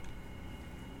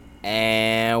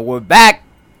And we're back.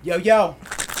 Yo.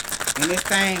 In this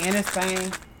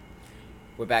thing.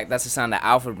 We're back. That's the sound of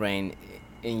Alpha Brain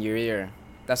in your ear.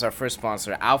 That's our first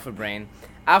sponsor, Alpha Brain.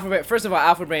 First of all,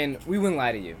 Alpha Brain, we wouldn't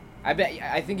lie to you.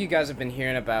 I think you guys have been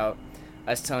hearing about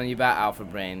us telling you about Alpha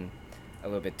Brain a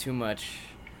little bit too much.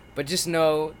 But just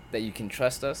know that you can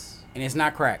trust us. And it's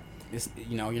not crack. It's,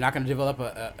 you're not going to develop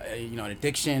an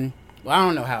addiction. Well, I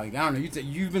don't know how. I don't know.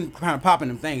 You've been kind of popping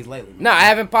them things lately. No, I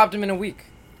haven't popped them in a week.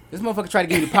 This motherfucker tried to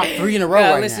get me to pop 3 in a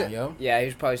row now, yo. Yeah,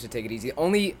 he probably should take it easy.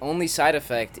 Only side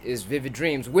effect is vivid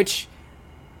dreams, which,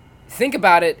 think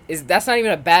about it, that's not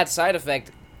even a bad side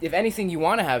effect. If anything, you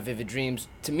want to have vivid dreams.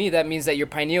 To me, that means that your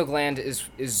pineal gland is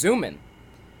zooming.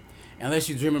 Unless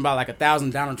you're dreaming about like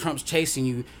 1,000 Donald Trumps chasing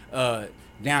you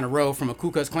down the road from a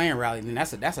Ku Klux Klan rally, then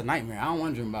that's a nightmare. I don't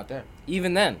want to dream about that.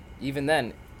 Even then,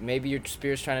 maybe your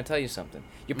spirit's trying to tell you something.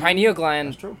 Your pineal gland.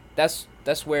 That's true.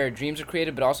 That's where dreams are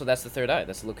created, but also that's the third eye.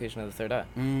 That's the location of the third eye.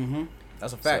 Mm-hmm.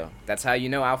 That's a fact. So that's how you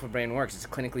know Alpha Brain works. It's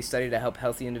clinically studied to help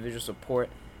healthy individuals support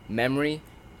memory,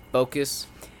 focus,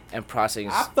 and processing.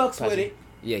 I fucks with it.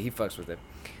 Yeah, he fucks with it.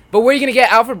 But where are you gonna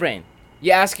get Alpha Brain?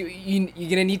 You're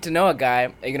gonna need to know a guy.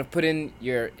 Are you gonna put in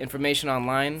your information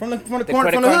online from the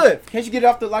hood? Can't you get it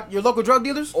off your local drug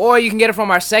dealers? Or you can get it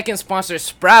from our second sponsor,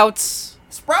 Sprouts.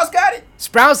 Sprouts got it.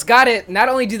 Sprouts got it. Not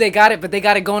only do they got it, but they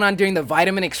got it going on during the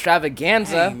vitamin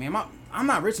extravaganza. Hey man, I'm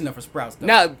not rich enough for Sprouts though.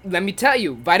 Now let me tell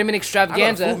you, vitamin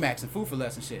extravaganza. I go to Food Max and Food for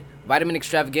Less and shit. Vitamin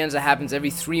extravaganza happens every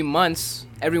 3 months.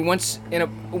 Once in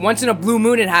a blue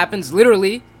moon, it happens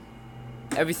literally.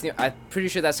 Everything. I'm pretty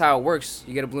sure that's how it works.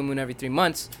 You get a blue moon every 3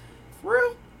 months. For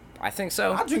real? I think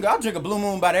so. I drink a blue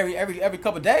moon about every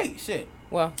couple of days. Shit.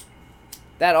 Well,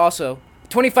 that also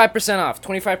 25% off.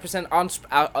 25% on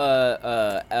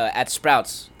at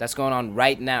Sprouts. That's going on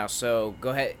right now. So go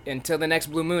ahead until the next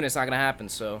blue moon. It's not gonna happen.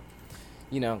 So,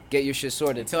 get your shit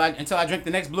sorted. Until I drink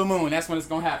the next blue moon. That's when it's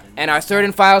gonna happen. And our third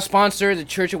and final sponsor, the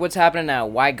Church of What's Happening Now.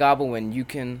 Why gobble when you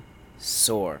can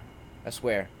soar? I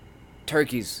swear,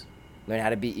 turkeys learn how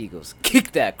to be eagles.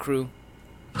 Kick that, crew.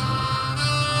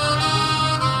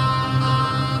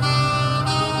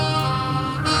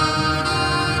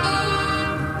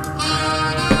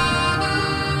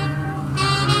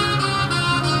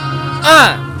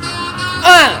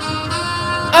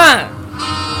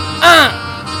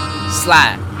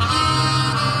 Slide.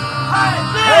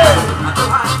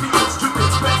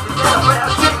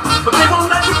 But they won't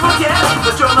let you forget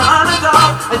that you're the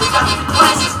underdog and you got to be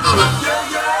twice as good.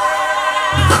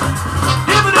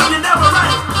 Even if you're never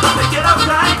right, they get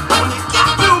uptight when you get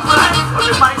too right, or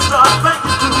you might start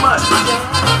thinking too much.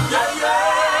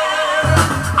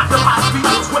 I know how it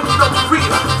feels when you don't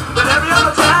feel that every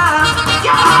other time,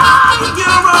 you get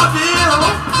a raw deal.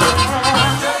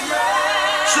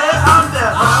 Say I'm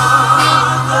there.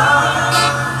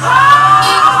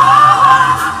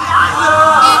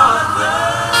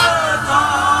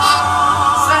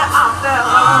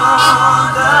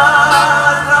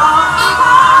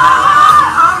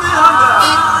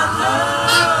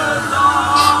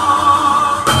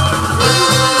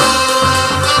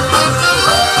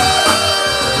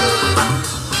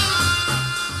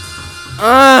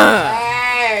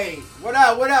 Hey, what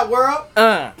up, world?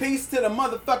 Peace to the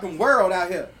motherfucking world out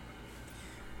here.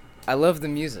 I love the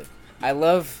music. I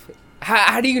love.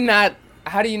 How do you not?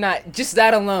 Just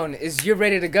that alone is you're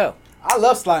ready to go. I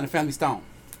love Sly and the Family Stone.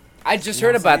 I just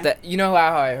heard about that. You know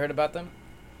how I heard about them?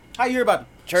 How you hear about them?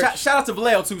 Church. Shout out to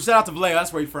Vallejo too. Shout out to Vallejo.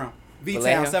 That's where he's from.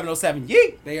 V-Town 707.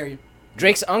 Yeet. They hear you.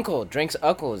 Drake's uncle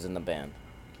is in the band.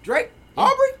 Drake? Yeah.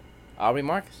 Aubrey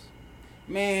Marcus.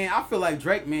 Man, I feel like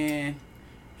Drake, man.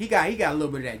 He got a little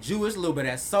bit of that Jewish, a little bit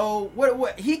of that soul.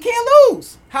 What? He can't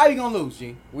lose. How you gonna lose,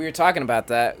 G? We were talking about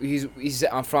that. He's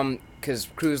from because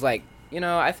Crew's like,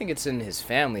 I think it's in his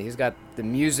family. He's got the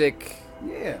music.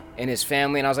 Yeah. In his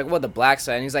family, and I was like, well, the black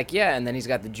side, and he's like, yeah, and then he's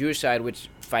got the Jewish side, which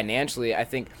financially, I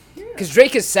think, because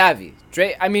Drake is savvy.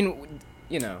 Drake, I mean,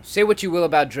 say what you will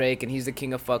about Drake, and he's the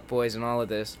king of fuckboys and all of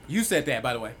this. You said that,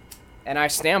 by the way. And I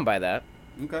stand by that.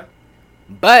 Okay.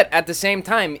 But at the same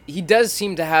time, he does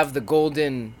seem to have the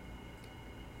golden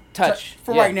touch.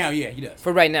 For right now, yeah, he does.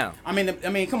 For right now. I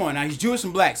mean, come on now. He's Jewish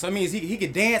and black, so I mean, he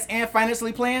could dance and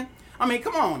financially plan. I mean,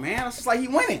 come on, man. It's just like he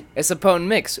winning. It's a potent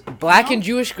mix. Black and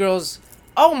Jewish girls.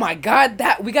 Oh my God,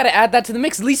 we gotta add that to the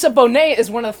mix. Lisa Bonet is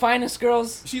one of the finest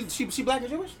girls. She black and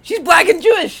Jewish? She's black and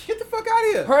Jewish. Get the fuck out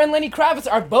of here. Her and Lenny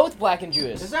Kravitz are both black and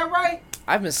Jewish. Is that right?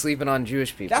 I've been sleeping on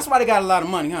Jewish people. That's why they got a lot of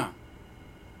money, huh?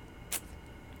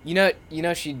 She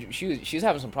was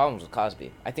having some problems with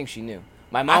Cosby. I think she knew.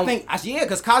 My mom,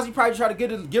 because Cosby probably tried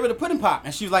to give her the pudding pop,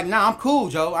 and she was like, "Nah, I'm cool,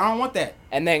 Joe. I don't want that."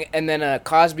 and then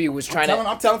Cosby was trying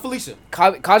I'm telling Felicia.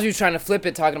 Cosby was trying to flip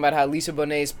it, talking about how Lisa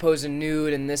Bonet's posing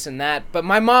nude and this and that. But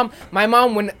my mom,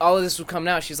 when all of this was coming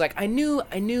out, she's like, I knew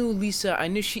Lisa, I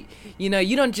knew she, you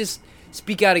don't just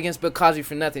speak out against Bill Cosby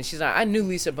for nothing. She's like, I knew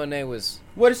Lisa Bonet was.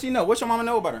 What does she know? What's your mama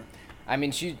know about her? I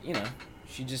mean, she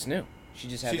just knew. She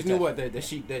just had. She knew what that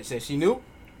she knew.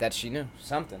 That she knew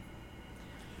something.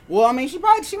 Well, I mean, she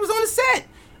was on the set.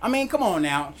 I mean, come on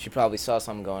now. She probably saw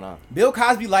something going on. Bill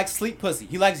Cosby likes sleep pussy.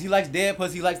 He likes dead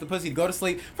pussy. He likes the pussy to go to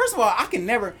sleep. First of all, I can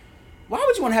never. Why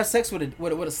would you want to have sex with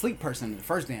a sleep person in the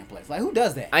first damn place? Like, who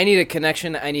does that? I need a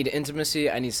connection. I need intimacy.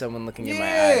 I need someone looking in my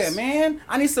eyes. Yeah, man.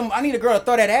 I need a girl to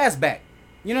throw that ass back.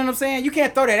 You know what I'm saying? You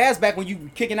can't throw that ass back when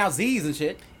you kicking out Z's and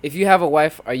shit. If you have a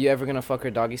wife, are you ever gonna fuck her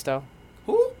doggy style?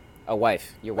 Who? A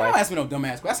wife. Your wife. Don't ask me no dumb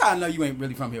ass questions. That's how I know you ain't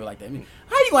really from here like that. I mean,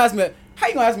 how you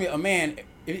gonna ask me a man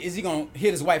is he gonna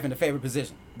hit his wife in the favorite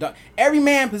position? Every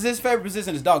man favorite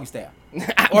position is doggy style,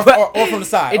 or from the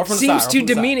side. It seems too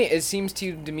demeaning. It seems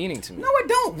too demeaning to me. No, it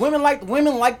don't.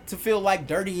 Women like to feel like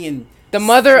dirty and the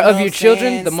mother of your what I'm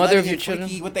children. saying? The mother of Slutty your and children.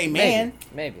 freaky with they man.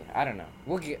 Maybe. I don't know.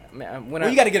 We'll get. Well,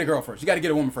 you got to get a girl first. You got to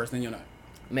get a woman first, then you'll know.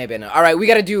 Maybe no. All right, we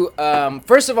got to do.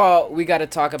 First of all, we got to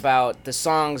talk about the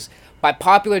songs by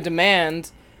popular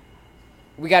demand.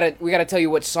 We gotta tell you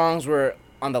what songs were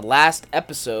on the last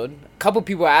episode. A couple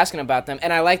people are asking about them,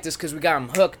 and I like this because we got them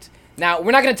hooked. Now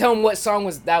we're not gonna tell them what song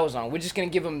that was on. We're just gonna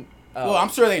give them. Well, I'm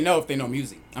sure they know if they know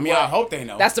music. I mean, I hope they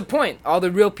know. That's the point. All the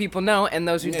real people know, and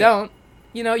those who don't,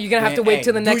 you're gonna have to wait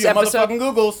till the next episode. Do your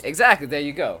motherfucking Googles. Exactly. There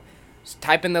you go. Just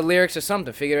type in the lyrics or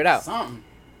something. Figure it out. Something.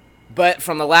 But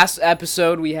from the last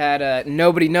episode, we had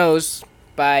 "Nobody Knows"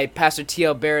 by Pastor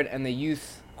T.L. Barrett and the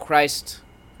Youth Christ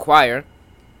Choir.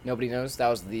 Nobody knows. That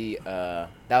was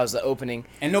the opening.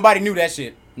 And nobody knew that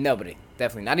shit. Nobody,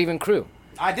 definitely not even crew.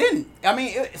 I didn't. I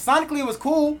mean, sonically it was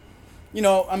cool.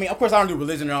 I mean, of course I don't do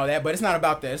religion and all that, but it's not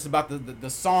about that. It's about the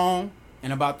song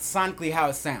and about sonically how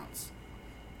it sounds.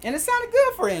 And it sounded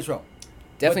good for an intro.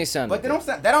 Definitely sounded. But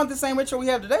that aren't the same intro we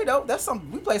have today though.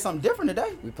 We play something different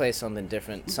today. We play something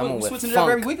different. We with switching funk, it up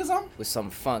every week or something. With some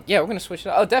funk. Yeah, we're gonna switch it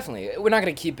up. Oh, definitely. We're not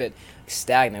gonna keep it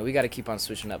stagnant. We got to keep on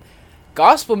switching up.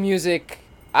 Gospel music.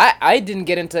 I didn't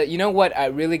get into. You know what?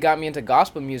 Really got me into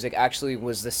gospel music. Actually,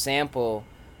 was the sample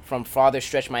from "Father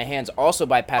Stretch My Hands," also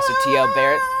by Pastor T.L.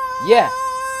 Barrett. Yeah,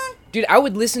 dude, I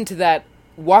would listen to that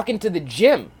walking to the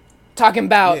gym, talking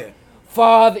about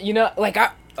Father.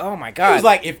 Oh my God. It was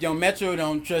like, if your metro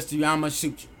don't trust you, I'ma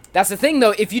shoot you. That's the thing,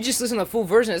 though. If you just listen to the full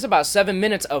version, it's about 7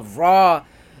 minutes of raw.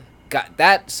 God,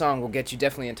 that song will get you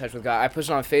definitely in touch with God. I pushed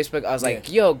it on Facebook. I was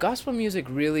like, yo, gospel music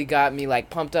really got me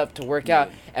pumped up to work out.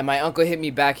 And my uncle hit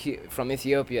me back from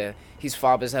Ethiopia. He's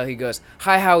fob as hell. He goes,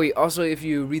 hi, Howie. Also, if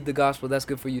you read the gospel, that's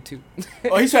good for you, too.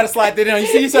 Oh, he's trying to slide that in. You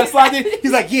see, he's trying to slide that in.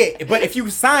 He's like, yeah, but if you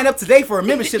sign up today for a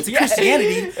membership to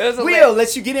Christianity, we'll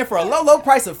let you get in for a low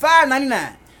price of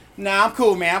 $5.99. Nah, I'm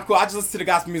cool, man. I'm cool. I just listen to the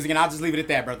gospel music, and I'll just leave it at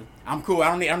that, brother. I'm cool.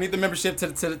 I don't need the membership to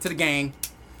the gang.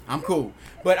 I'm cool.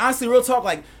 But honestly, real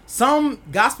talk, some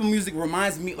gospel music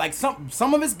reminds me,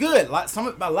 some of it's good. A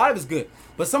lot of it's good.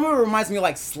 But some of it reminds me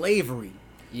of slavery.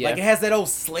 Yeah. It has that old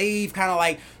slave kind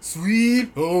of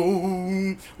sweet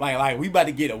home. Like we about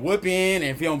to get a whooping, and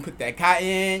if you don't put that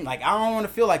cotton, I don't want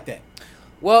to feel like that.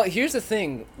 Well, here's the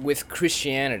thing with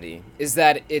Christianity is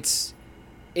that it's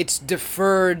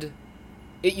deferred.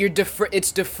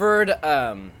 It's deferred.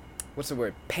 What's the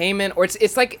word? Payment, or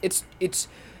it's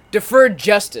deferred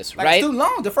justice, right? Student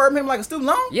loan. Deferred payment like a student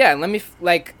loan. Yeah, let me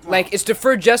it's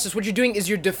deferred justice. What you're doing is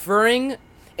you're deferring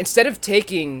instead of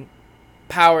taking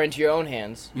power into your own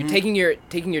hands. You're taking your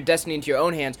destiny into your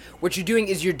own hands. What you're doing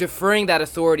is you're deferring that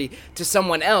authority to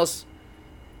someone else,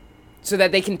 so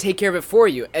that they can take care of it for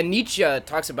you. And Nietzsche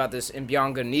talks about this in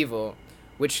Beyond Good and Evil,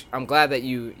 which I'm glad that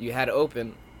you had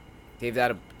open. Hit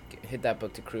that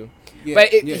book to crew.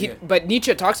 Yeah, but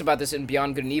Nietzsche talks about this in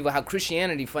Beyond Good and Evil, how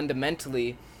Christianity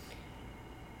fundamentally,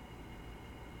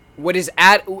 what is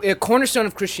at a cornerstone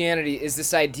of Christianity is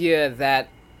this idea that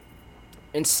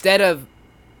instead of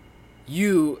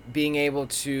you being able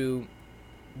to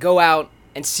go out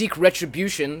and seek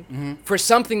retribution for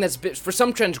something for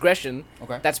some transgression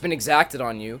that's been exacted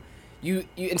on you, you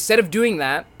instead of doing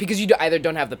that, because you either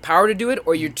don't have the power to do it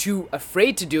or you're too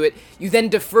afraid to do it, you then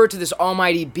defer to this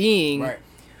almighty being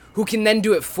who can then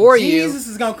do it for you. Jesus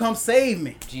is gonna come save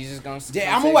me. Jesus is gonna save me.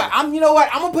 You know what?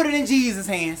 I'm gonna put it in Jesus'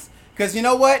 hands, because you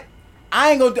know what?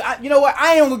 I ain't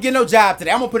gonna get no job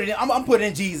today. I'm gonna put it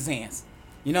in Jesus' hands.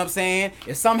 You know what I'm saying?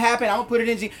 If something happen, I'm gonna put it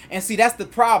in Jesus. And see, that's the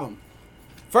problem.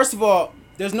 First of all,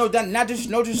 there's no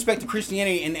disrespect to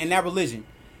Christianity and that religion.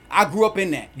 I grew up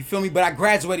in that. You feel me? But I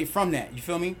graduated from that. You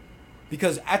feel me?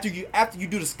 Because after you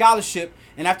do the scholarship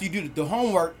and after you do the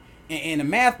homework and the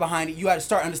math behind it, you got to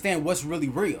start understanding what's really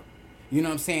real. You know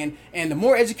what I'm saying? And the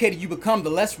more educated you become, the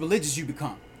less religious you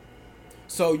become.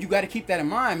 So you got to keep that in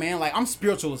mind, man. Like, I'm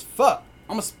spiritual as fuck.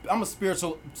 I'm a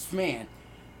spiritual man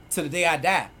to the day I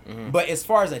die. Mm-hmm. But as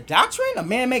far as a doctrine, a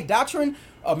man-made doctrine,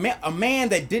 a man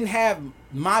that didn't have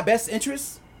my best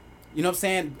interests, you know what I'm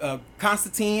saying?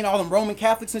 Constantine, all them Roman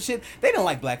Catholics and shit, they didn't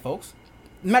like black folks.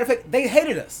 Matter of fact, they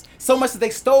hated us so much that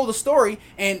they stole the story,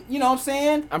 and you know what I'm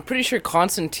saying? I'm pretty sure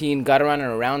Constantine got around in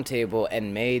a round table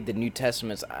and made the New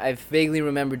Testaments. I vaguely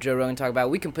remember Joe Rogan talking about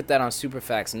it. We can put that on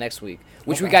Superfacts next week,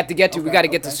 which we got to get to. We got to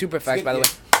get to Superfacts, by the way.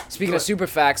 Speaking of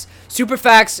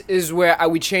Superfacts is where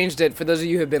we changed it for those of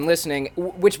you who have been listening,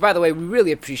 which, by the way, we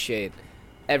really appreciate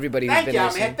everybody who's been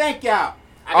listening. Thank y'all, man. Thank y'all.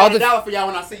 I got $1 for y'all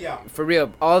when I see y'all. For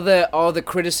real. All the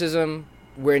criticism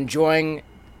we're enjoying.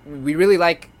 We really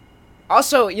like.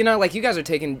 Also, you know, like, you guys are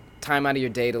taking time out of your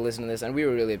day to listen to this, and we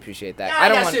would really appreciate that. Yeah, I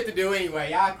got shit to do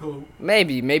anyway. Y'all cool.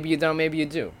 Maybe you don't, maybe you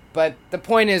do. But the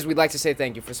point is, we'd like to say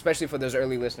thank you, especially for those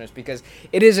early listeners, because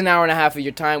it is an hour and a half of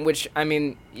your time, which, I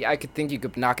mean, I could think you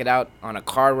could knock it out on a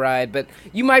car ride, but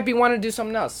you might be wanting to do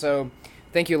something else. So,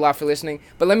 thank you a lot for listening.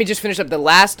 But let me just finish up the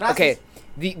last. Okay,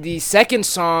 the second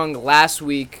song last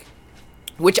week,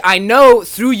 which I know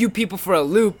threw you people for a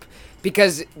loop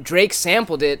because Drake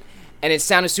sampled it. And it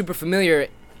sounded super familiar.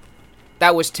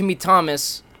 That was Timmy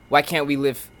Thomas. Why can't we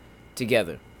live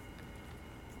together?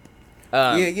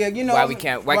 You know. Why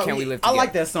can't we live together? I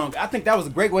like that song. I think that was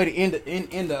a great way to end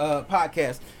the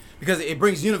podcast because it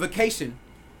brings unification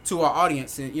to our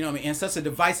audience, and you know what I mean. In such a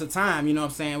divisive time, you know what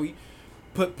I'm saying. We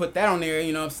put that on there.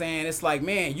 You know what I'm saying. It's like,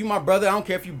 man, you my brother. I don't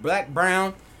care if you black,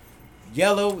 brown,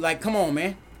 yellow. Like, come on,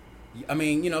 man. I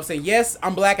mean, you know what I'm saying? Yes,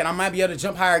 I'm black and I might be able to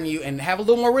jump higher than you and have a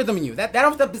little more rhythm than you.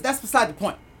 That's beside the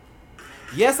point.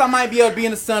 Yes, I might be able to be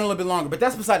in the sun a little bit longer, but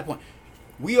that's beside the point.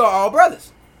 We are all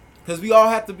brothers. Because we all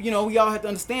have to, you know,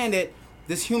 understand that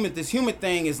this human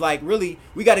thing is like, really,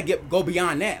 we got to go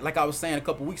beyond that, like I was saying a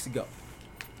couple weeks ago.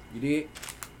 You did?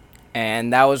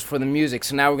 And that was for the music.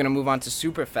 So now we're going to move on to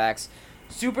Superfacts.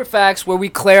 Superfacts, where we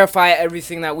clarify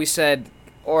everything that we said,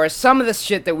 or some of the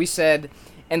shit that we said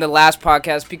in the last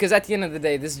podcast, because at the end of the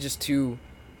day, this is just two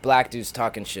black dudes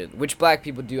talking shit, which black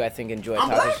people do, I think, enjoy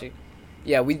talking shit.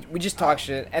 Yeah, we just talk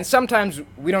shit, and sometimes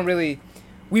we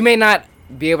may not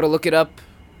be able to look it up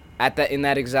in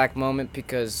that exact moment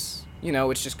because, you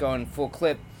know, it's just going full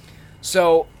clip.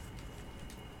 So,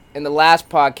 in the last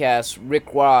podcast,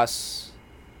 Rick Ross,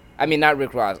 the real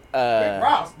Rick Ross?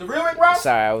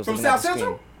 Sorry, I was from looking South at the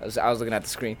Central? screen. I was looking at the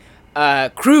screen.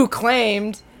 Crew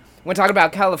claimed. We're talking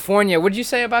about California. What did you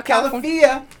say about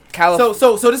California? So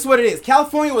this is what it is.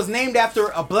 California was named after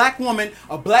a black woman,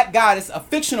 a black goddess, a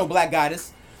fictional black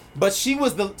goddess, but she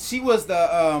was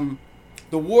the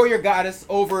warrior goddess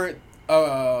over an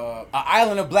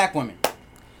island of black women.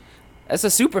 That's a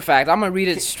super fact. I'm gonna read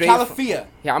it straight. Calafia.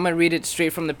 Yeah, I'm gonna read it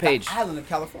straight from the page. The island of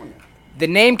California. The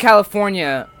name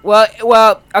California.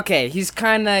 Well, okay. He was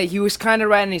kind of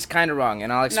right and he's kind of wrong,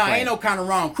 and I'll explain. No, ain't no kind of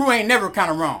wrong. Crew ain't never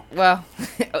kind of wrong. Well,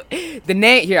 the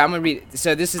name here. I'm gonna read it.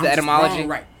 So this is the etymology. Wrong,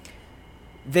 right.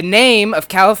 The name of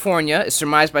California is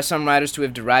surmised by some writers to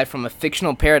have derived from a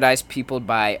fictional paradise peopled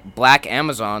by black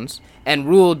Amazons and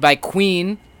ruled by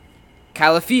Queen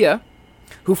Calafia,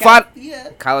 who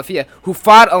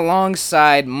fought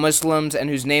alongside Muslims and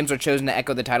whose names are chosen to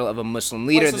echo the title of a Muslim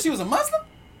leader. Wait, so she was a Muslim?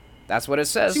 That's what it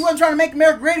says. She wasn't trying to make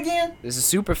America great again? This is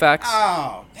super facts.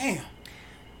 Oh, damn.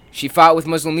 She fought with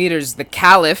Muslim leaders, the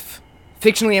Caliph,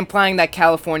 fictionally implying that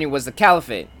California was the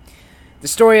Caliphate. The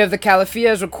story of the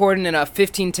Calafia is recorded in a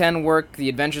 1510 work, The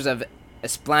Adventures of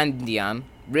Esplandian,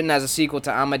 written as a sequel to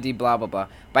Amadí blah blah blah,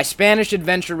 by Spanish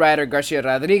adventure writer Garcia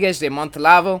Rodriguez de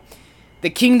Montalvo.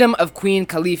 The kingdom of Queen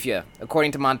Califia,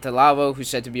 according to Montalvo, who's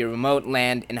said to be a remote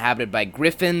land inhabited by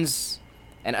griffins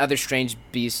and other strange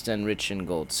beasts and rich in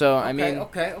gold. So, okay, I mean,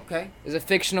 okay. It's a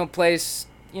fictional place,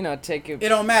 you know, It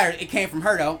don't matter. It came from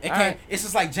her, though. It's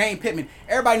just like Jane Pittman.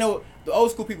 Everybody know, the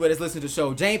old school people that's listening to the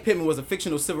show, Jane Pittman was a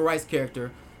fictional civil rights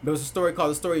character. There was a story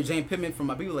called The Story of Jane Pittman from,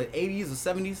 I believe, like 80s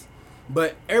or 70s.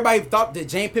 But everybody thought that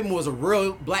Jane Pittman was a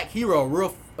real black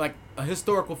hero, like a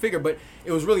historical figure, but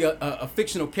it was really a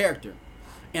fictional character.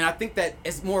 And I think that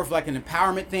it's more of like an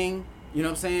empowerment thing, you know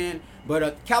what I'm saying?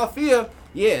 But Calafia,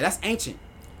 yeah, that's ancient.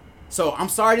 So I'm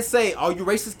sorry to say, all you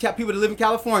racist people that live in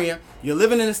California, you're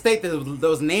living in a state that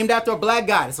was named after a black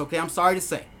goddess, okay? I'm sorry to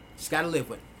say. Just got to live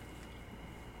with it.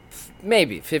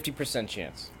 Maybe 50%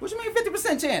 chance. What you mean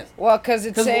 50% chance? Well, because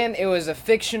it's saying it was a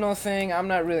fictional thing. I'm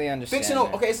not really understanding. Fictional,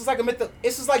 okay, it's just like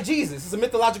it's just like Jesus. It's a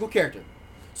mythological character.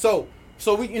 So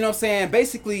we, you know what I'm saying,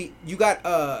 basically you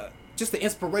got just the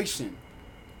inspiration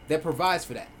that provides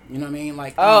for that. You know what I mean?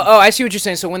 Like I see what you're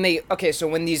saying. So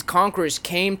when these conquerors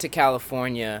came to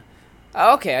California,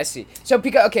 okay, I see. So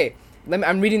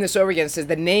I'm reading this over again. It says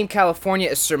the name California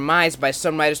is surmised by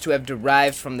some writers to have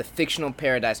derived from the fictional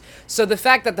paradise. So the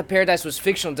fact that the paradise was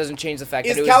fictional doesn't change the fact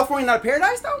that it was... Is California not a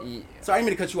paradise, though? Yeah. Sorry, I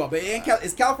didn't mean to cut you off, but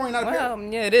is California not a paradise?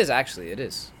 Well, yeah, it is, actually. It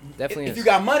is. Definitely is. If you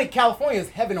got money, California is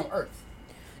heaven on earth.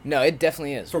 No, it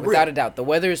definitely is. For without real. a doubt. The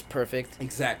weather is perfect.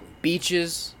 Exactly.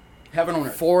 Beaches. Heaven on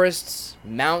earth. Forests.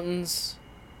 Mountains.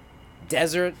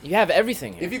 Desert. You have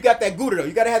everything here. If you got that Gouda, though,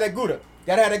 you got to have that Gouda.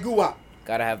 Got to have that Gouda.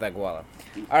 Gotta have that guala.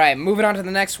 All right, moving on to the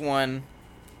next one.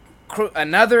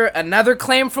 Another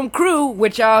claim from Crew,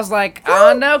 which I was like,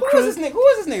 I don't know, Crew. Who is this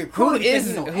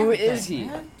nigga? Who is he?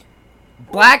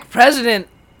 Black president.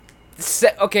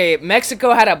 Okay,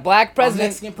 Mexico had a black president.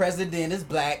 Mexican president is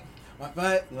black. My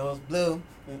butt goes blue.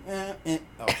 Okay.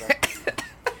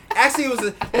 Actually, it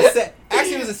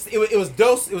was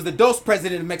Dos. It was the Dos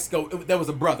president of Mexico. There was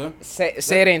a brother. Say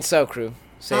it ain't so, Crew.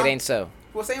 Say it ain't so.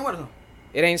 Well, saying what?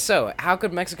 It ain't so. How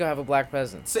could Mexico have a black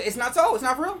president? So it's not so. It's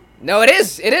not real. No, it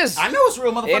is. It is. I know it's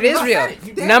real, motherfucker. It is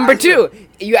real. Number two,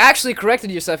 you actually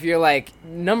corrected yourself. You're like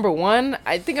number one.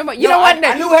 I think I'm. You know what?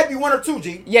 I knew it had to be 1 or 2.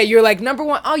 G. Yeah, you're like number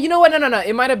one. Oh, you know what? No.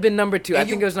 It might have been number 2. I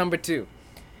think it was number 2.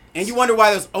 And you wonder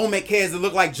why there's Olmec heads that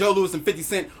look like Joe Louis and 50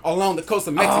 Cent along the coast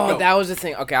of Mexico. Oh, that was the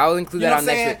thing. Okay, I'll include that on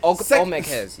next week. Olmec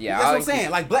heads. Yeah, that's what I'm saying.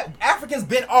 Like black Africans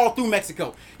been all through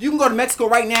Mexico. You can go to Mexico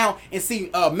right now and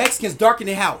see Mexicans darker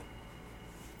than Howard.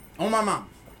 On my mom.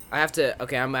 I'm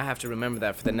gonna have to remember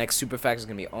that for the next super fact is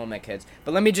gonna be Olmec heads.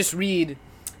 But let me just read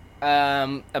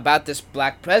about this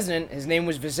black president. His name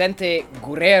was Vicente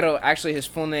Guerrero. Actually, his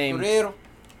full name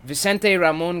Vicente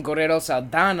Ramon Guerrero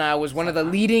Saldana was one of the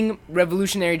leading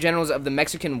revolutionary generals of the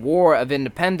Mexican War of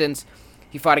Independence.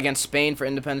 He fought against Spain for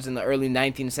independence in the early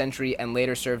 19th century and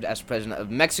later served as president of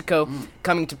Mexico,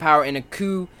 coming to power in a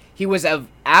coup. He was of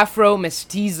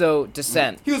Afro-Mestizo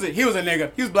descent. He was a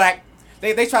nigga. He was black.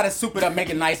 They try to soup it up,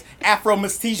 make it nice.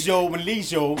 Afro-Mestizo,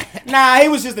 Nah, he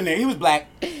was just a nigga. He was black.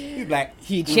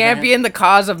 He championed the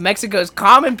cause of Mexico's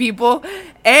common people,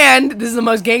 and this is the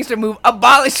most gangster move: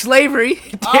 abolish slavery.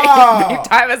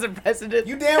 Time as a president.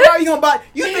 You damn right.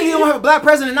 You think you don't have a black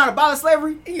president and not abolish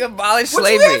slavery? He abolished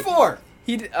slavery. What you in for?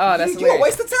 That's you a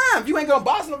waste of time. You ain't gonna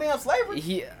abolish no damn slavery.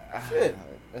 Shit.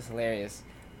 That's hilarious.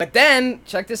 But then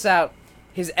check this out.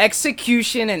 His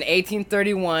execution in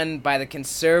 1831 by the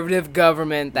conservative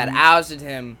government that ousted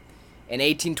him in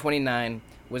 1829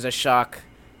 was a shock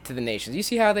to the nation. You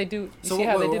see how they do?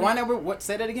 What?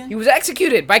 Say that again. He was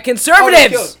executed by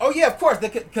conservatives. Oh yeah, of course,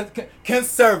 the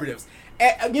conservatives.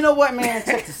 You know what, man?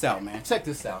 Check this out,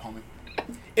 homie.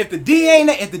 If the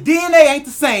DNA ain't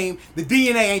the same, the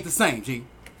DNA ain't the same. G.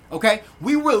 Okay,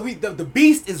 the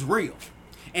beast is real.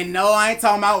 And no, I ain't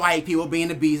talking about white people being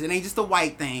the beast. It ain't just a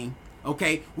white thing.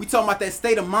 Okay, we talking about that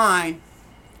state of mind,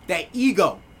 that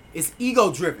ego. It's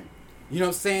ego driven. You know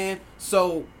what I'm saying?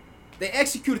 So they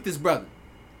executed this brother.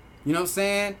 You know what I'm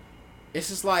saying? It's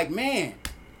just like, man,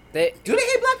 do they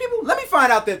hate black people? Let me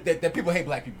find out that people hate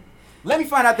black people. Let me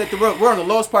find out that we're on the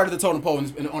lowest part of the totem pole on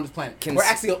this planet. We're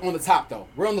actually on the top, though.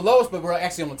 We're on the lowest, but we're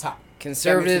actually on the top.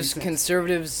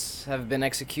 Conservatives have been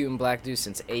executing black dudes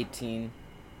since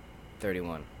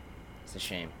 1831. It's a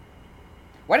shame.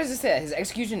 Why does it say that? His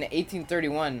execution in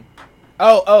 1831.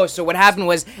 So what happened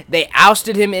was they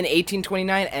ousted him in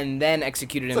 1829 and then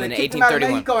executed him in 1831. Him out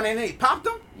of Mexico and then they popped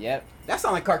him? Yep. That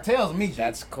sounds like cartels to me, G.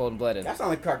 That's cold-blooded. That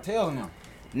sounds like cartels now.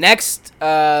 Next,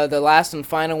 the last and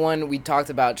final one, we talked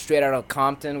about Straight Outta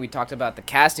Compton. We talked about the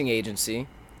casting agency.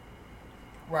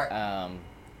 Right.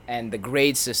 And the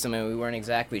grade system, and we weren't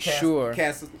exactly sure.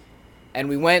 Cast. And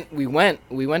we went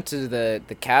to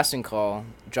the casting call,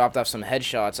 dropped off some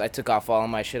headshots. I took off all of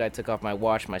my shit. I took off my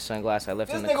watch, my sunglasses. I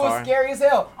left in the car. This nigga was scary as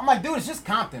hell. I'm like, dude, it's just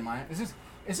Compton, man. It's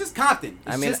just Compton.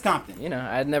 It's just Compton. You know,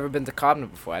 I had never been to Compton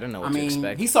before. I didn't know what to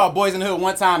expect. He saw Boys in the Hood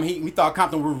one time. We thought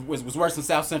Compton was worse than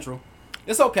South Central.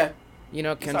 It's okay. You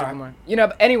know, Kendrick Lamar. You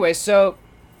know, anyway, so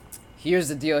here's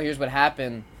the deal. Here's what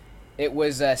happened. It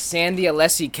was Sandy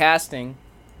Alessi casting.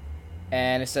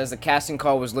 And it says the casting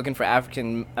call was looking for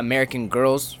African American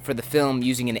girls for the film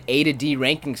using an A to D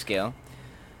ranking scale.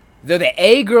 Though the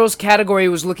A girls category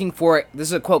was looking for, this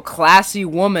is a quote, classy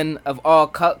women of all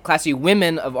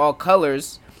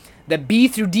colors, the B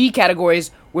through D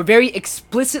categories were very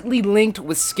explicitly linked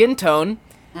with skin tone.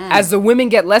 As the women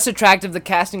get less attractive, the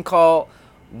casting call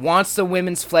wants the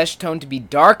women's flesh tone to be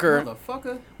darker.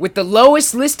 With the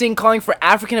lowest listing calling for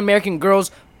African American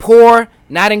girls poor,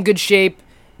 not in good shape,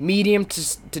 medium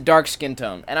to dark skin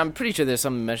tone. And I'm pretty sure there's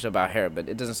something mentioned about hair, but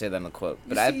it doesn't say that in the quote.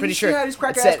 But I'm pretty sure it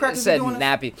said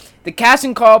nappy. The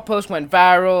casting call post went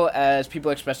viral as people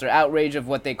expressed their outrage of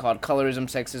what they called colorism,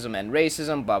 sexism, and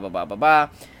racism, blah, blah, blah, blah, blah.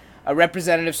 A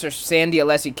representative, Sir Sandy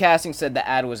Alessi Casting, said the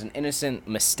ad was an innocent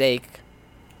mistake.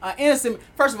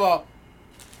 First of all,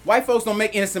 white folks don't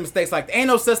make innocent mistakes like that. Ain't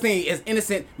no such thing as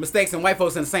innocent mistakes and white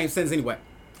folks in the same sentence anyway.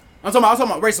 I'm talking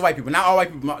about racist white people. Not all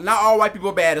white people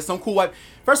are bad. There's some cool white.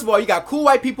 First of all, you got cool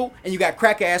white people and you got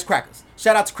crack ass crackers.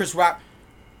 Shout out to Chris Rock.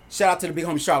 Shout out to the big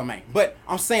homie Charlamagne. But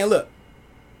I'm saying, look,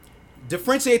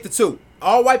 differentiate the two.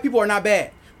 All white people are not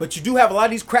bad, but you do have a lot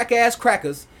of these crack ass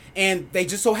crackers, and they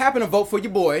just so happen to vote for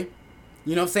your boy.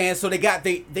 You know what I'm saying? So they got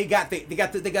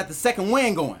the second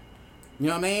win going. You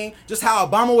know what I mean? Just how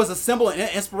Obama was a symbol and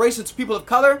inspiration to people of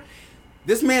color,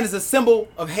 this man is a symbol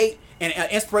of hate and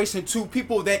inspiration to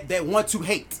people that want to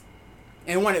hate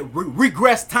and want to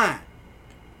regress time.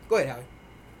 Go ahead, Howie.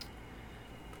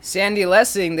 Sandy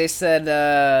Lessing, they said,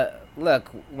 look,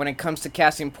 when it comes to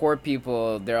casting poor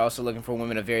people, they're also looking for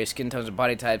women of various skin tones and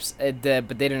body types, but they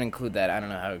didn't include that. I don't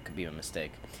know how it could be a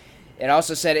mistake. It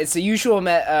also said it's the usual,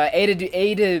 A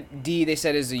to D, they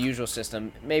said, is the usual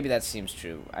system. Maybe that seems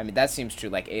true. I mean, that seems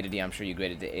true, like A to D. I'm sure you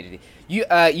graded the A to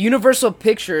D. Universal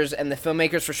Pictures and the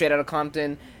filmmakers for Straight Outta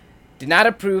Compton did not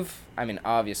approve. I mean,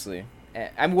 obviously.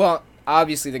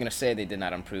 Obviously they're going to say they did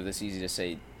not approve. That's easy to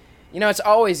say. You know, it's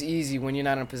always easy when you're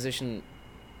not in a position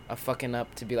of fucking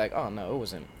up to be like, oh, no, it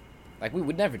wasn't. Like, we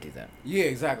would never do that. Yeah,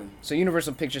 exactly. So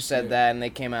Universal Pictures said that, and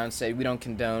they came out and said, we don't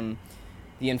condone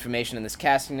the information in this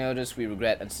casting notice. We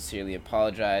regret and sincerely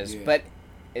apologize. Yeah. But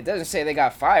it doesn't say they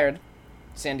got fired.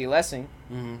 Sandy Lessing.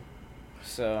 Mm-hmm.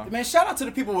 So man, shout out to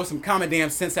the people with some common damn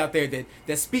sense out there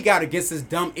that speak out against this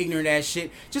dumb, ignorant ass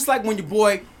shit. Just like when your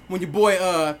boy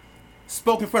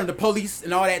spoke in front of the police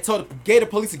and all that, gave the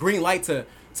police a green light to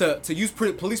use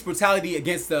police brutality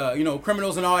against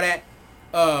criminals and all that.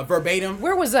 Verbatim.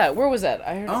 Where was that?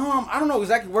 I heard. I don't know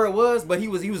exactly where it was, but he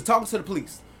was talking to the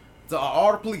police, to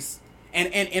all the police.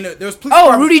 And there's police.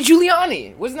 Oh, Rudy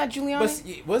Giuliani. Wasn't that Giuliani?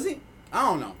 But, was he? I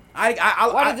don't know. I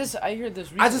heard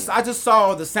this recently. I just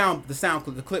saw the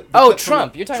clip.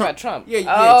 Trump. You're talking about Trump. Yeah.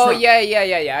 Oh, Trump.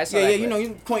 yeah. I saw that.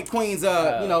 Yeah, Queen's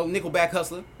Nickelback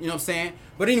hustler. You know what I'm saying?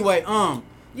 But anyway,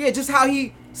 just how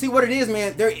he see what it is,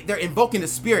 man. They're invoking the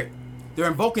spirit. They're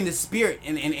invoking the spirit,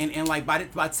 and like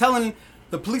by telling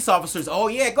the police officers, oh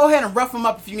yeah, go ahead and rough them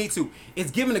up if you need to.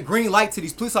 It's giving a green light to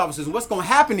these police officers. And what's gonna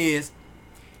happen is,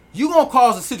 you gonna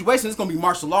cause a situation that's gonna be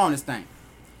martial law in this thing,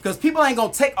 because people ain't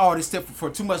gonna take all this stuff for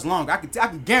too much longer. I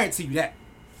can guarantee you that.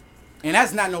 And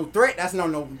that's not no threat. That's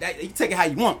no. You take it how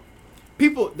you want.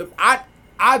 People,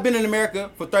 I've been in America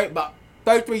for about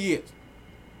 33 years.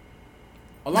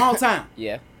 A long time.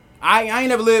 Yeah. I ain't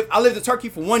never lived. I lived in Turkey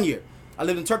for 1 year. I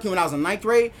lived in Turkey when I was in 9th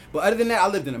grade. But other than that, I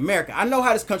lived in America. I know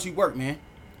how this country work, man.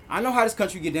 I know how this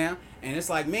country get down. And it's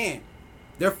like, man,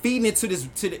 they're feeding into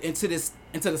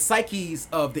the psyches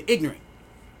of the ignorant.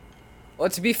 Well,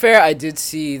 to be fair, I did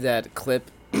see that clip,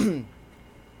 and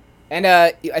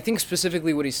I think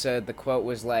specifically what he said, the quote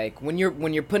was like, when you're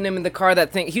putting him in the car,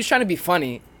 that thing, he was trying to be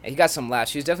funny. He got some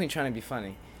laughs. He was definitely trying to be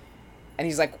funny, and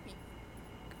he's like,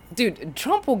 dude,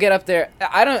 Trump will get up there.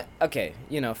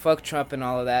 Fuck Trump and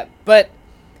all of that, but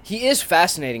he is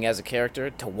fascinating as a character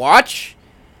to watch,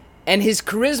 and his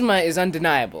charisma is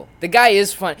undeniable. The guy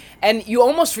is fun, and you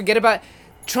almost forget about.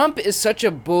 Trump is such a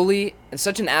bully and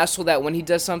such an asshole that when he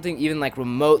does something even like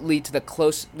remotely to the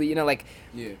close,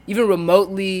 even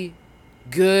remotely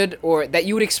good, or that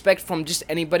you would expect from just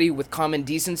anybody with common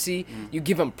decency, you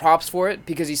give him props for it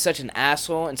because he's such an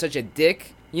asshole and such a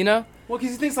dick, you know? Well,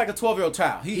 because he thinks like a 12-year-old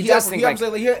child.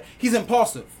 He's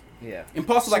impulsive. Yeah.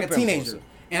 Impulsive like a teenager. Impulsive.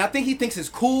 And I think he thinks it's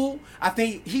cool. I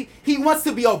think he wants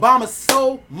to be Obama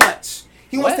so much.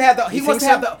 He wants to have the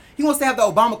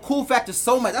Obama cool factor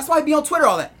so much. That's why he be on Twitter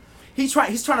all that. He's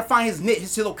trying to find his niche,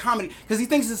 his little comedy, because he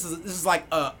thinks this is like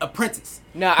Apprentice.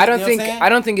 No, I don't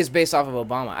think it's based off of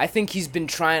Obama. I think he's been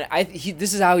trying.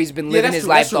 This is how he's been living his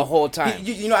life the whole time.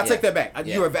 I take that back.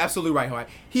 You are absolutely right, Hawaii.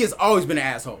 He has always been an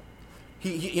asshole.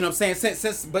 He you know what I'm saying?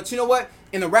 Since but you know what?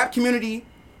 In the rap community,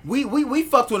 we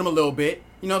fucked with him a little bit.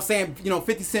 You know what I'm saying?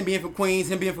 50 Cent being from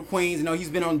Queens, him being from Queens. He's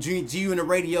been on GU and the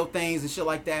radio things and shit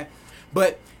like that.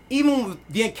 But even with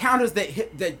the encounters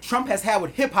that Trump has had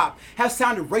with hip hop have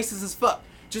sounded racist as fuck.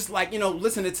 Just like,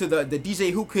 listening to the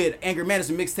DJ Who Could Anger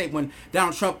Management mixtape when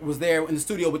Donald Trump was there in the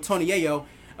studio with Tony Yayo.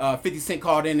 50 Cent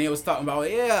called in and they was talking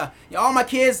about, all my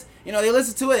kids, they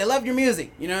listen to it, they love your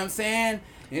music. You know what I'm saying?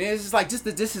 And it's just like,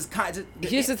 this is kind of...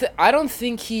 Here's the thing. I don't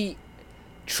think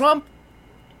Trump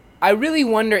I really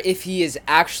wonder if he is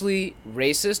actually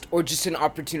racist or just an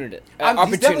opportunist.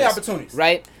 He's definitely opportunist,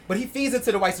 right? But he feeds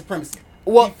into the white supremacy.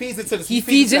 Well, he feeds into he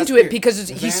feeds into it because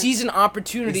he sees an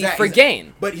opportunity for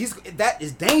gain. But that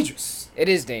is dangerous. It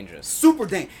is dangerous. Super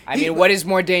dangerous. I mean, what is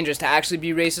more dangerous, to actually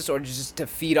be racist or just to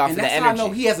feed off of the energy? And that's how I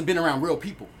know he hasn't been around real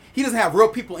people. He doesn't have real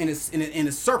people in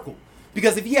his circle.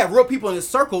 Because if he had real people in his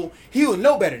circle, he would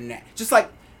know better than that. Just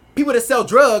like people that sell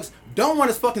drugs don't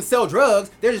want to fucking sell drugs.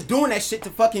 They're just doing that shit to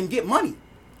fucking get money.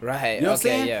 Right. You know what I'm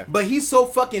saying? Yeah. But he's so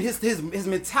fucking his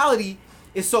mentality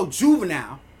is so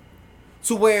juvenile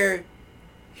to where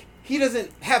he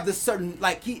doesn't have this certain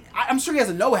I'm sure he has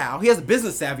a know-how. He has a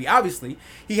business savvy, obviously.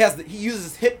 He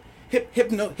uses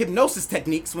hypnosis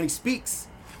techniques when he speaks.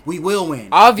 We will win.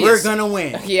 Obvious. We're gonna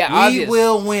win. Yeah, we obvious.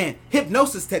 will win.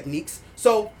 Hypnosis techniques.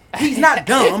 So he's not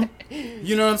dumb.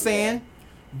 You know what I'm saying?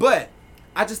 But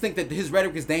I just think that his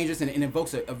rhetoric is dangerous and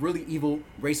invokes a really evil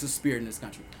racist spirit in this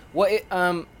country.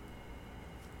 Well,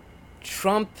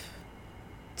 Trump,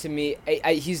 to me,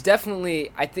 he's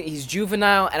definitely, I think he's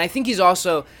juvenile, and I think he's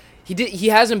also, he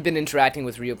hasn't been interacting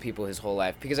with real people his whole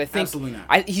life, because I think Absolutely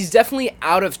not. He's definitely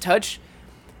out of touch,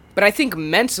 but I think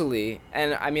mentally,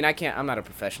 and I mean, I'm not a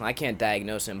professional, I can't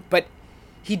diagnose him, but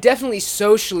he definitely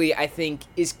socially, I think,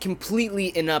 is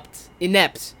completely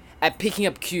inept at picking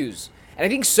up cues. And I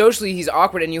think socially he's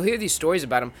awkward, and you'll hear these stories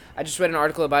about him. I just read an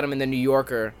article about him in the New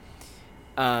Yorker,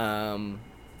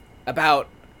 about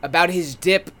his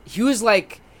dip. He was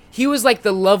like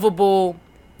the lovable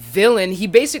villain. He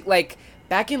basically,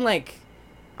 back in I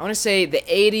want to say the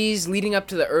 80s leading up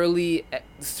to the early,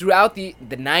 throughout the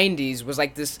 90s, was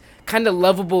like this kind of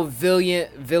lovable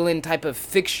villain type of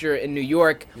fixture in New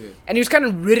York. Yeah. And he was kind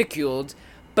of ridiculed,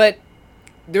 but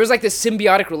there was this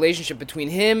symbiotic relationship between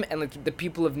him and the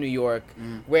people of New York,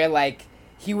 where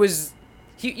he was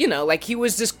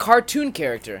this cartoon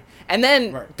character. And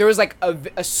then there was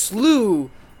a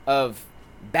slew of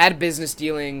bad business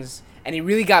dealings, and he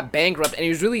really got bankrupt, and he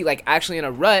was really actually in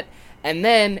a rut. And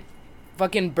then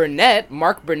fucking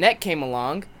Mark Burnett came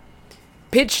along,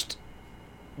 pitched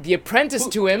The Apprentice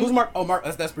to him. Who's Mark? Oh, Mark,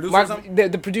 that's producer or something?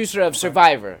 The producer of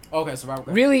Survivor. Okay, Survivor.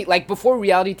 Okay. Really, before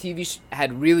reality TV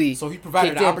had really... So he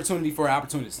provided an opportunity for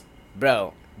opportunists.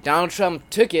 Bro, Donald Trump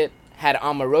took it, had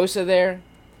Omarosa there.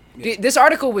 Yeah. This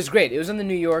article was great. It was in the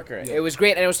New Yorker. Yeah. It was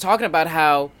great, and it was talking about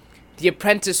how The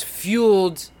Apprentice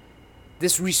fueled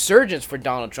this resurgence for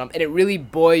Donald Trump, and it really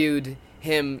buoyed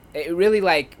him. It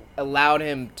really, allowed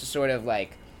him to sort of,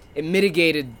 it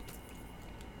mitigated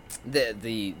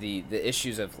the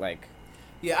issues of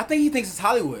Yeah, I think he thinks it's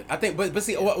Hollywood. I think, but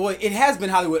see, well, it has been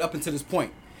Hollywood up until this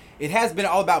point. It has been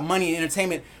all about money and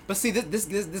entertainment. But see,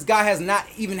 this guy has not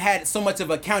even had so much of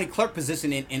a county clerk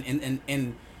position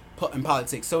in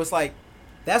politics. So it's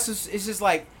it's just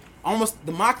almost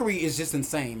the mockery is just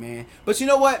insane, man. But you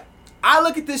know what? I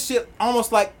look at this shit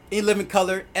almost like In Living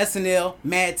Color, SNL,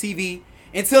 Mad TV,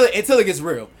 until it gets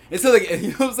real. You know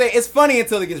what I'm saying? It's funny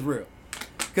until it gets real.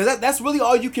 Because that's really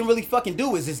all you can really fucking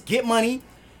do is just get money,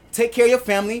 take care of your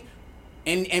family,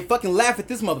 and fucking laugh at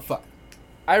this motherfucker.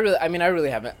 I really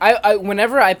haven't. I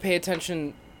whenever I pay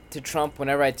attention to Trump,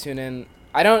 whenever I tune in,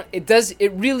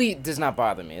 it really does not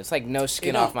bother me. It's no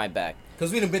skin off my back.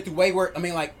 Because we done been through way worse. I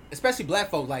mean, especially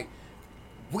black folk,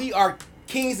 we are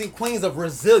kings and queens of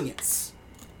resilience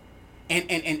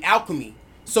and alchemy.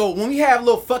 So when we have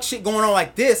little fuck shit going on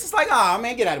like this, it's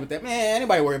man, get out of it with that. Man,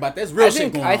 anybody worry about that. It's real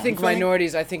shit going on. I think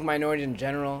minorities in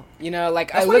general,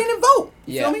 that's why they didn't vote.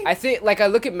 You feel me? I think, I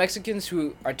look at Mexicans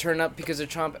who are turned up because of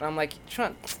Trump, and I'm like,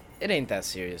 Trump, it ain't that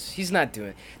serious. He's not doing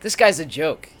it. This guy's a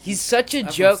joke. He's such a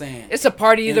joke. It's a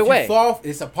party either way.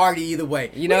 It's a party either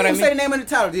way. You know what I mean? Say the name of the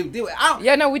title.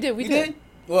 Yeah, no, we did. We did.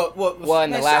 Well,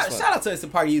 in the last one. Shout out to It's a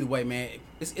Party Either Way, man.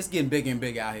 It's getting bigger and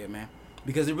bigger out here, man.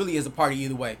 Because it really is a party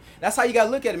either way. That's how you gotta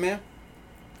look at it, man.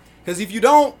 Because if you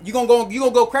don't, you're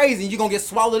gonna go crazy and you're gonna get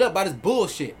swallowed up by this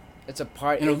bullshit. It's a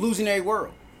party in a illusionary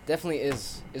world. Definitely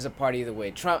is a party either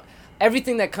way. Trump,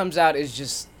 everything that comes out is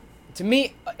just, to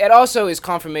me, it also is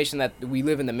confirmation that we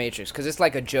live in the Matrix, because it's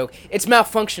like a joke. It's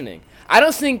malfunctioning. I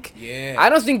don't think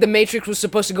the Matrix was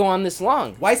supposed to go on this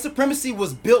long. White supremacy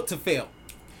was built to fail.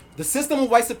 The system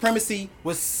of white supremacy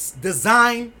was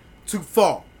designed to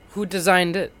fall. Who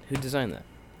designed it? Who designed that?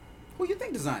 Who you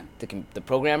think designed it? The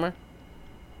programmer?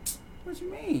 What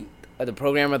you mean? The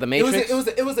programmer of the Matrix?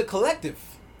 It was a collective.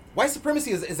 White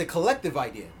supremacy is a collective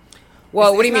idea.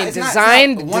 Well, what do you mean?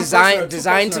 Designed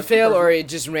to fail, or it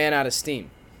just ran out of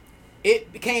steam?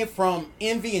 It came from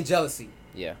envy and jealousy.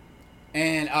 Yeah.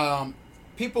 And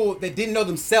people that didn't know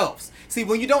themselves. See,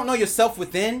 when you don't know yourself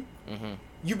within,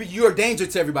 you're a danger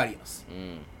to everybody else.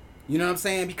 You know what I'm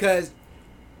saying? Because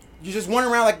you're just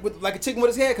running around like a chicken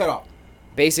with his head cut off.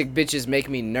 Basic bitches make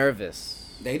me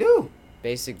nervous. They do.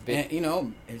 Basic bitch. And, you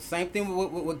know, same thing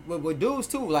with dudes,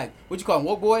 too. Like, what you call them,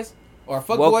 woke boys? Or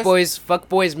fuck Woke boys? Fuck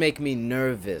boys make me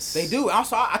nervous. They do.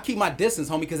 Also, I keep my distance,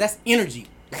 homie, because that's energy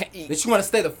that you want to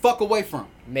stay the fuck away from.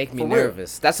 Make me For real.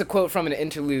 nervous. That's a quote from an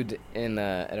interlude in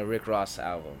a Rick Ross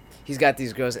album. He's got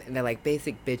these girls, and they're like,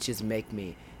 basic bitches make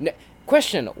me...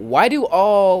 Question, why do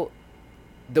all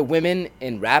the women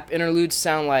in rap interludes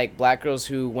sound like black girls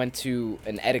who went to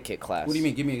an etiquette class? What do you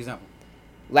mean? Give me an example.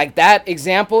 Like that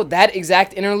example, that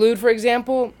exact interlude, for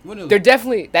example, they're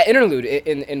definitely... That interlude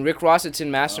in Rick Ross, it's in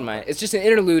Mastermind. It's just an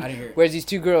interlude where these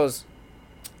two girls...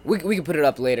 We can put it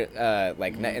up later,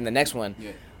 in the next one.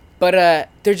 Yeah. But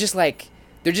they're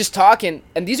just talking,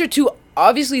 and these are two...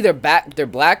 Obviously, they're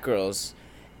black girls,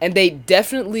 and they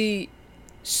definitely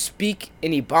speak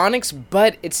in Ebonics,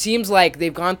 but it seems like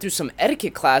they've gone through some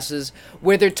etiquette classes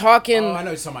where they're talking... Oh, I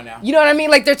know what you're talking about now. You know what I mean?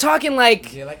 Like, they're talking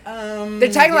like... Yeah, like,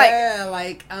 They're talking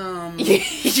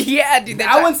yeah, dude.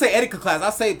 I wouldn't say etiquette class.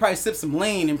 I'd say probably sip some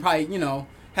lean and probably, you know,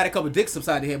 had a couple dicks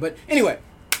upside the head. But anyway,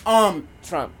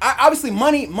 Trump. Obviously,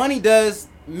 money does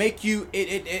make you...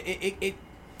 It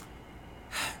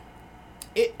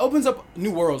opens up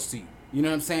new worlds to you. You know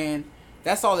what I'm saying?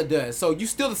 That's all it does. So you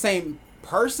still the same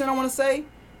person, I want to say.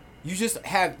 You just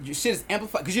have your shit is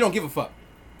amplified because you don't give a fuck.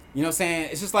 You know what I'm saying?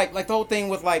 It's just like the whole thing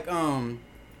with like I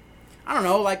don't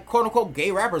know, like quote unquote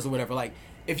gay rappers or whatever. Like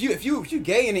if you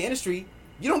gay in the industry,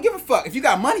 you don't give a fuck. If you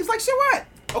got money, it's like shit what?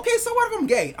 Okay, so what if I'm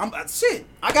gay? I'm shit.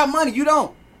 I got money, you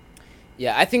don't.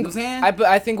 Yeah, I think You know what I'm saying?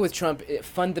 I think with Trump,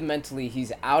 fundamentally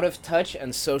he's out of touch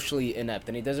and socially inept,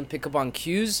 and he doesn't pick up on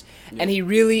cues, and he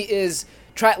really is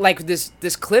like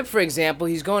this clip, for example.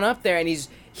 He's going up there and he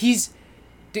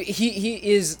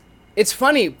is. It's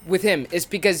funny with him. It's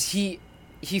because he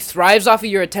thrives off of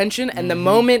your attention, and the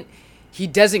moment he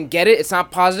doesn't get it, it's not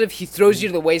positive. He throws you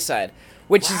to the wayside,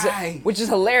 which is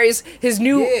hilarious. His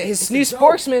new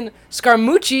spokesman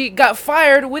Scaramucci got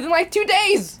fired within like 2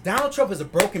 days. Donald Trump is a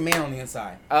broken man on the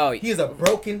inside. Oh, he is a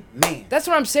broken man. That's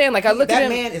what I'm saying. Like I look at him.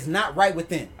 That man is not right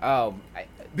within. Oh,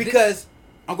 because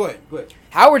go ahead.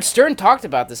 Howard Stern talked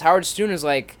about this. Howard Stern,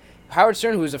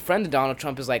 who is a friend of Donald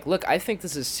Trump, is like, look, I think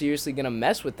this is seriously going to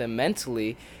mess with them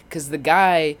mentally because the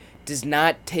guy does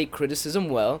not take criticism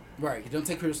well. Right. He don't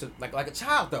take criticism like a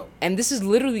child, though. And this is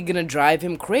literally going to drive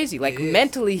him crazy. Like,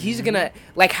 mentally, he's going to...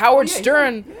 Like, Howard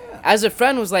Stern, as a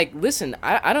friend, was like, listen,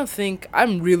 I don't think...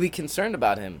 I'm really concerned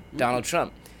about him, Donald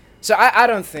Trump. So I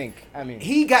don't think... I mean...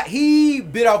 He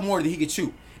bit off more than he could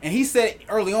chew. And he said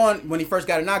early on when he first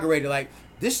got inaugurated, like,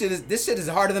 this shit is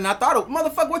harder than I thought it.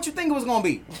 Motherfucker, what you think it was gonna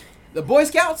be? The Boy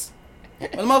Scouts? Or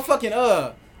the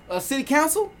motherfucking city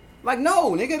council? Like,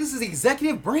 no, nigga, this is the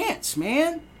executive branch,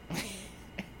 man.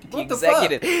 What the fuck?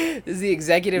 This is the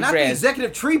executive branch. Not the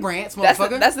executive tree branch,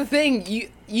 motherfucker. That's the thing.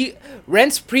 You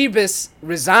Reince Priebus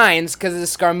resigns because of the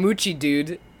Scaramucci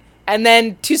dude, and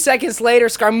then 2 seconds later,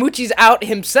 Scaramucci's out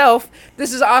himself.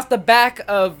 This is off the back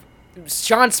of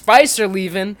Sean Spicer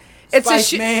leaving. It's a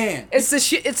shit. Man. It's a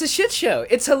shit show.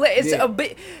 It's hilarious. It's a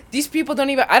bit. These people don't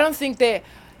even. I don't think they.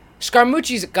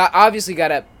 Scaramucci's obviously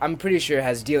got a. I'm pretty sure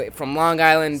has deal from Long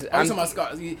Island. That's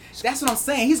what I'm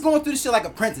saying. He's going through this shit like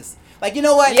Apprentice. Like, you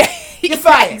know what? Yeah, you're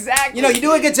fired. Exactly. You know, you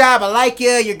do a good job. I like you.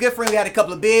 You're good friend. We had a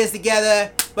couple of beers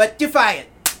together, but you're fired.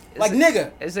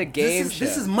 Nigga. It's a game show.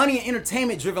 This is money and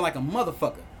entertainment driven like a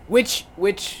motherfucker. Which.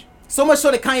 So much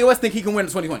so that Kanye West think he can win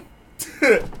in 2020.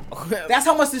 That's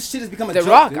how much this shit has become a joke. The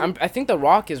Rock. Dude. I think The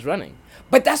Rock is running.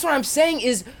 But that's what I'm saying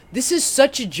is this is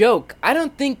such a joke. I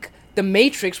don't think The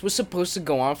Matrix was supposed to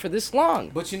go on for this long.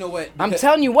 But you know what? I'm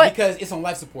telling you what. Because it's on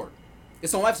life support.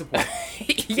 It's on life support.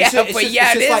 It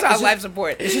is on life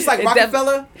support. It's just like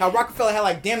Rockefeller. How Rockefeller had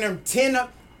like damn near 10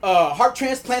 heart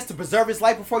transplants to preserve his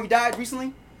life before he died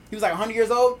recently. He was like 100 years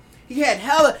old. He had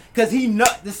hella, because he know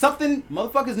there's something,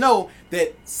 motherfuckers know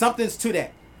that something's to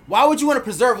that. Why would you want to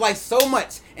preserve life so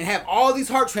much and have all these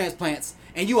heart transplants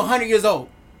and you 100 years old?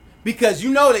 Because you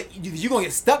know that you're going to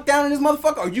get stuck down in this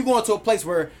motherfucker, or you going to a place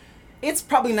where it's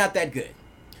probably not that good.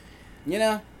 You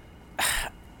know?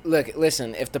 Look,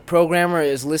 listen, if the programmer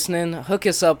is listening, hook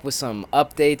us up with some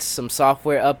updates, some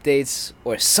software updates,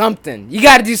 or something. You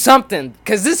got to do something,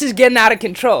 because this is getting out of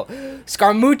control.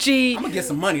 Scaramucci. I'm going to get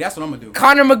some money. That's what I'm going to do.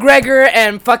 Conor McGregor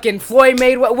and fucking Floyd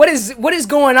Mayweather. What is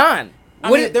going on?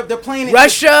 They're playing it.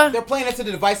 Russia. They're playing into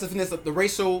the divisiveness of the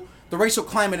racial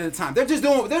climate at the time. They're just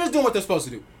doing what they're supposed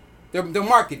to do. They're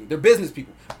marketing. They're business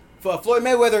people. For Floyd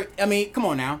Mayweather, I mean, come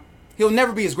on now. He'll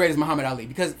never be as great as Muhammad Ali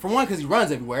because he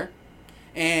runs everywhere,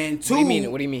 and two. What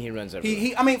do you mean he runs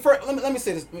everywhere? Let me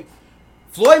say this.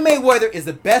 Floyd Mayweather is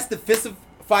the best defensive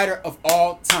fighter of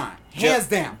all time. Hands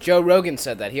down. Joe Rogan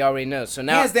said that. He already knows. So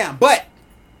now, Hands down. But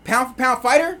pound for pound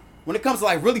fighter, when it comes to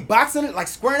like really boxing it, like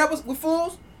squaring up with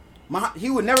fools, he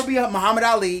would never be a Muhammad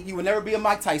Ali. He would never be a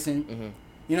Mike Tyson. Mm-hmm. You know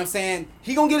what I'm saying?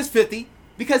 He gonna get his 50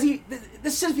 because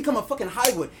this shit's become a fucking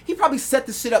Hollywood. He probably set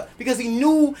this shit up because he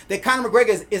knew that Conor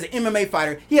McGregor is an MMA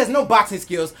fighter. He has no boxing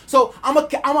skills. So I'm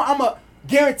a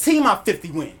guarantee my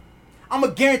 50 win. I'm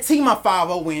gonna guarantee my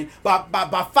 5-0 win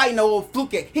by fighting no old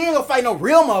fluke. He ain't gonna fight no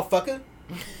real motherfucker.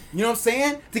 You know what I'm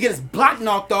saying? To get his block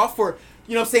knocked off for,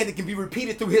 you know what I'm saying, that can be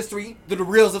repeated through history, through the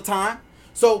reels of time.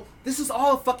 So this is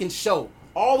all a fucking show.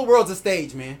 All the world's a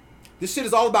stage, man. This shit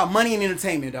is all about money and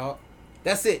entertainment, dog.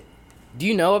 That's it. do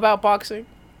you know about boxing?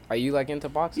 Are you like into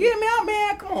boxing? Yeah,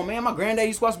 man, come on, man. My granddad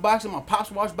used to watch boxing. My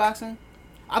pops watched boxing.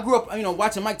 I grew up,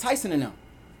 watching Mike Tyson and them.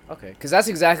 Okay, because that's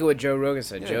exactly what Joe Rogan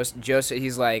said. Yeah. Joe said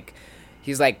he's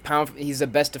the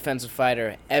best defensive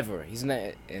fighter ever. He's not,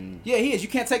 and Yeah, he is. You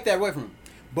can't take that away from him.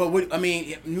 But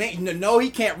no, he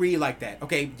can't read like that.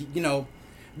 Okay,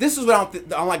 this is what I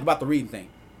don't like about the reading thing.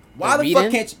 Why the fuck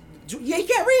can't you? Yeah, he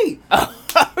can't read.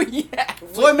 oh yeah.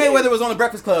 Floyd Mayweather was on the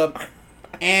Breakfast Club,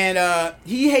 and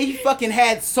he fucking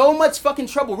had so much fucking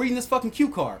trouble reading this fucking cue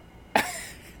card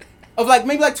of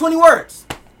maybe 20 words.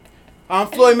 I'm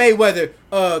Floyd Mayweather.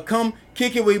 Come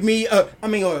kick it with me. Let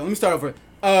me start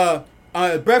over.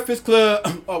 Breakfast Club.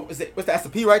 What's that? That's a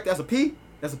P, right? That's a P.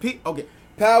 That's a P. Okay.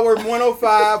 Power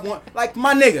 105. Like,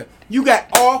 my nigga, you got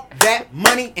all that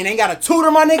money and ain't got a tutor,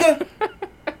 my nigga.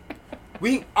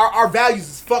 Our values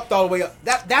is fucked all the way up.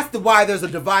 That's why there's a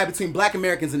divide between Black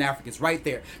Americans and Africans right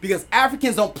there. Because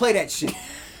Africans don't play that shit.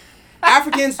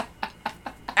 Africans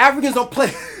don't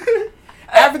play.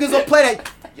 Africans don't play that.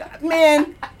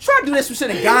 Man, try to do this some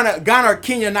shit in Ghana or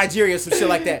Kenya, Nigeria, some shit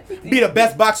like that. Be the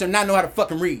best boxer and not know how to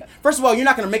fucking read. First of all, you're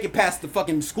not gonna make it past the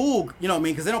fucking school. You know what I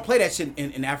mean? Because they don't play that shit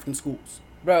in African schools.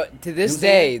 Bro, to this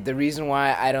day, the reason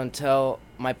why I don't tell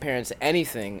my parents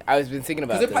anything, I've been thinking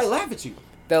about Because this. they probably laugh at you.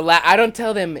 I don't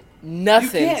tell them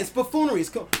nothing. You can't. It's buffoonery.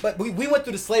 But we went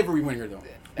through the slavery ringer, though.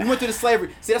 We went through the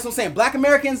slavery. See, that's what I'm saying. Black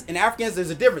Americans and Africans,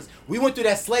 there's a difference. We went through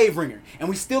that slave ringer, and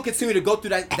we still continue to go through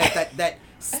that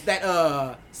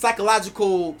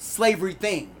psychological slavery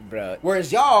thing. Bro.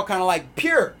 Whereas y'all kind of like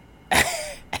pure.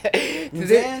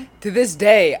 To this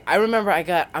day, I remember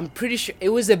I'm pretty sure it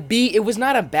was a B. It was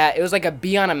not a bad. It was like a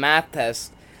B on a math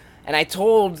test, and I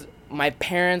told my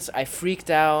parents. I freaked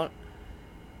out.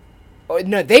 Oh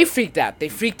no, they freaked out. They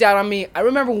freaked out on me. I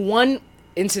remember one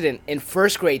incident in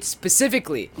first grade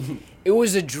specifically. It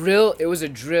was a drill.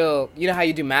 You know how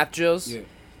you do math drills?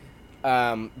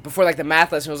 Yeah. Before like the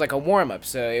math lesson, it was like a warm up.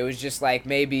 So it was just like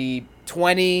maybe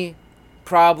 20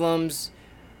 problems.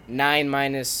 9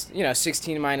 minus,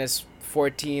 16 minus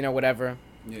 14 or whatever.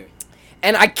 Yeah.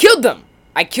 And I killed them.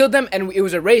 And it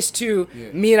was a race too.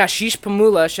 Yeah. Me and Ashish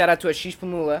Pamula, shout out to Ashish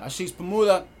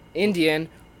Pamula, Indian,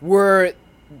 were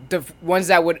the ones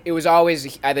that it was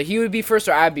always either he would be first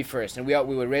or I'd be first. And we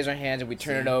would raise our hands and we'd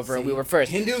turn it over and we were first.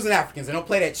 Hindus and Africans, they don't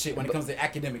play that shit when it comes to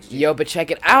academics. Yo, but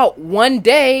check it out. One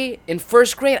day in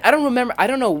first grade, I don't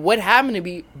know what happened to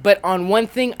me, but on one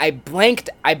thing, I blanked.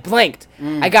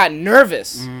 I got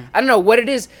nervous. I don't know what it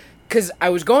is, because I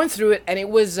was going through it, and it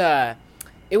was I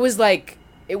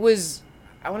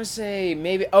want to say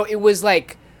maybe, it was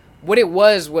like, what it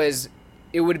was,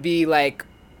 it would be like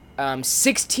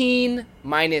 16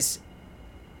 minus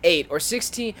 8, or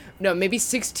 16, no, maybe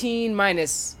 16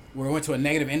 minus... Where it went to a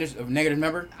negative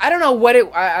number? I don't know what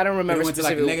I don't remember went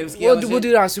specifically. To like a negative scale we'll do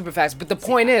it on super fast. But the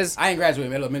point is... I ain't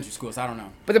graduated elementary school, so I don't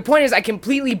know. But the point is, I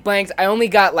completely blanked. I only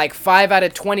got like 5 out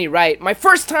of 20 right. My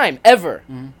first time ever.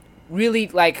 Mm-hmm. Really,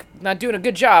 like, not doing a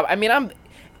good job. I mean, I'm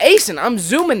acing. I'm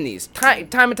zooming these time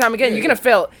and time again. You're going to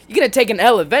fail. You're going to take an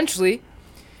L eventually.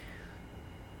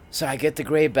 So I get the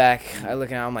grade back. I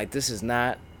look at it. I'm like, this is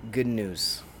not good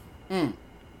news. And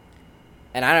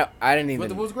I didn't even...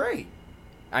 But it was great.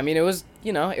 I mean, it was,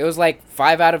 it was like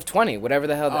 5 out of 20, whatever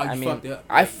the hell. Fucked up.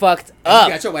 I fucked up.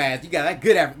 You got your ass. You got that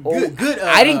good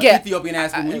I didn't get Ethiopian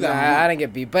ass. I didn't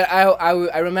get beat, but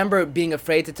I remember being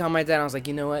afraid to tell my dad. I was like,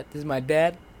 you know what? This is my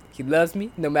dad. He loves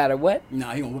me no matter what.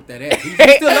 Nah, he gonna whoop that ass. He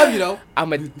still love you though. I'm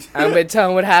gonna tell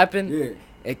him what happened. Yeah.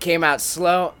 It came out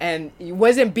slow, and he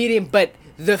wasn't beating, but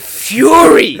the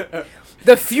fury.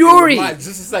 The fury.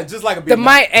 Just like a big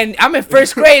and I'm in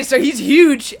first grade, so he's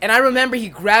huge. And I remember he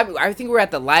grabbed. I think we were at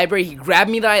the library. He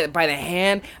grabbed me by the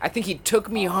hand. I think he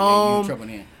took me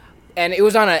home. And it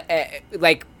was on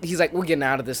he's like, we're getting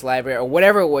out of this library or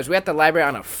whatever it was. We were at the library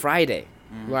on a Friday.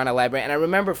 We were on a library, and I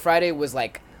remember Friday was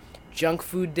like junk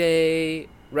food day,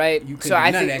 right? So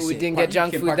I think we didn't get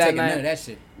junk food that night. None of that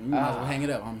shit. You might as well hang it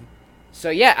up, homie. So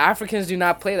yeah, Africans do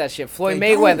not play that shit. Floyd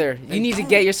They Mayweather, don't. you They need to don't.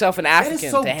 get yourself an That African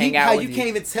is so to hang deep out how with you you. can't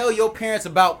even tell your parents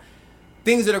about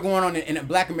things that are going on in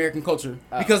Black American culture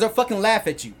because they'll fucking laugh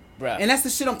at you. Bruh. And that's the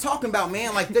shit I'm talking about,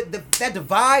 man. Like that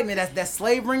divide, man. That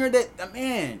slave ringer.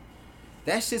 Man,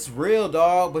 that shit's real,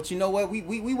 dog. But you know what?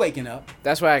 We waking up.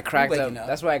 That's why I cracked up. waking up.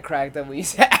 That's why I cracked up when you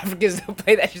said Africans don't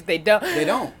play that shit. They don't. They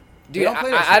don't. Dude, They don't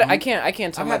play that shit, I homie.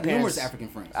 can't tell I've my had parents. numerous African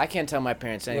friends. I can't tell my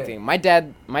parents anything.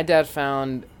 Yeah. My dad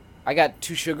found. I got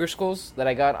 2 sugar skulls that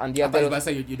I got on I thought you was Dia about to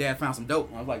say your dad found some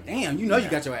dope. I was like, damn, you know you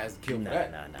got your ass killed for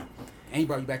that. No. And he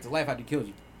brought you back to life after he killed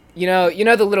you. You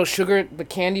know the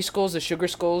candy skulls, the sugar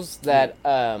skulls that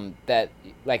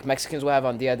like Mexicans will have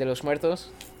on Dia de los Muertos.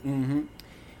 Mm-hmm.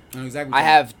 I know exactly. I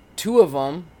have 2 of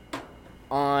them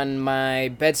on my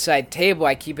bedside table.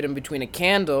 I keep it in between a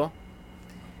candle,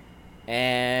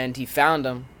 and he found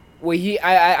them. Well,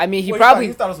 I mean, he probably.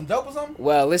 You thought it was some dope or something?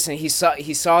 Well, listen, he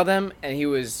saw them, and he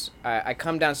was. I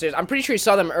come downstairs. I'm pretty sure he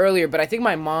saw them earlier, but I think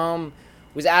my mom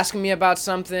was asking me about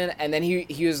something, and then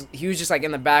he was just like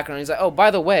in the background. He's like, "Oh, by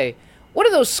the way, what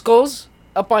are those skulls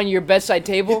up on your bedside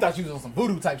table?" He thought you was on some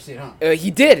voodoo type shit, huh?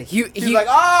 He did. He He's like,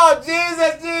 "Oh,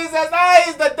 Jesus, oh,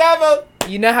 he's the devil."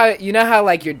 you know how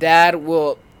like your dad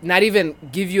will not even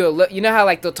give you a look. You know how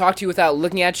like they'll talk to you without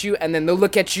looking at you, and then they'll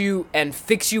look at you and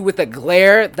fix you with a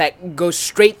glare that goes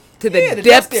straight to the Yeah,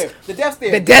 depths. The death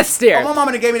stare. The death stare. Oh, my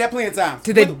mama done gave me that plenty of times.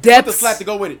 To the With depths. the slap to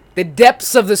go with it. The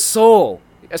depths of the soul.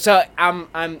 So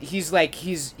he's not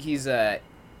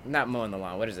mowing the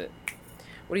lawn. What is it?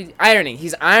 Ironing.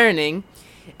 He's ironing,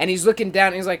 and he's looking down.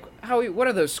 And he's like, what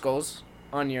are those skulls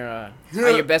on your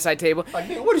bedside table? Like,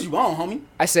 nigga, what is you on, homie?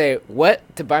 I say,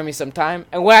 what? To buy me some time?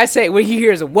 And when he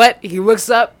hears what, he looks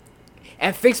up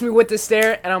and fixes me with the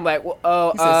stare, and I'm like,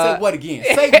 well, He said, say what again?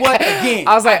 Say what again?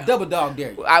 I was like, double dog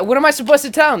dare you. what am I supposed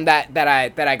to tell him? That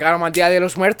I got him on Dia de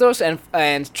los Muertos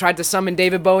and tried to summon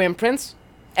David Bowie and Prince?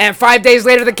 And 5 days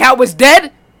later, the cat was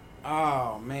dead?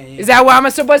 Oh, man. Is that what I'm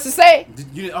supposed to say?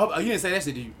 You didn't say that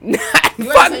shit, did you?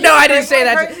 Fuck no, I didn't say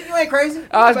that. You ain't crazy.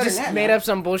 I was just made up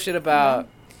some bullshit about,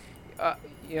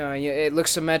 it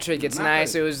looks symmetric, it's Not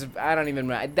nice. crazy. It was, I don't even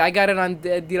remember. I got it on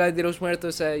Dia de los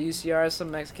Muertos at UCR, some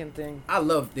Mexican thing. I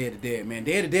love Day of the Dead, man.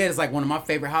 Day of the Dead is like one of my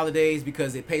favorite holidays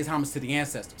because it pays homage to the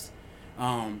ancestors.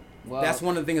 That's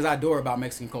one of the things I adore about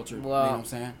Mexican culture. You know what I'm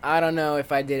saying? I don't know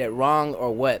if I did it wrong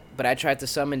or what, but I tried to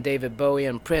summon David Bowie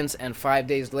and Prince, and 5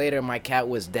 days later, my cat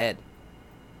was dead.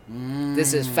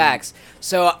 This is facts.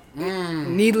 So,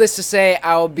 needless to say,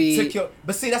 I'll be...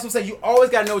 But see, that's what I'm saying. You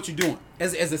always got to know what you're doing.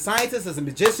 As a scientist, as a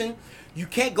magician, you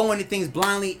can't go into things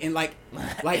blindly and like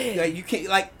you can't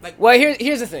like. Well,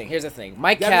 here's the thing.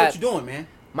 My you gotta know cat... what you're doing, man.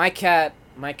 My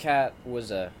cat was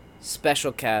a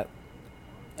special cat.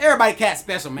 Everybody cat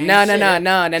special, man. No.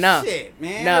 Shit,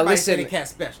 man. No, Everybody listen. say they cat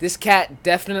special. This cat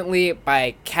definitely,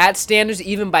 by cat standards,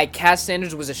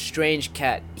 was a strange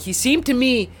cat. He seemed to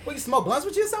me... What, you smoke blunts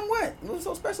with you or something? What was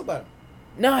so special about him?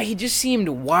 No, he just seemed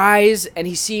wise, and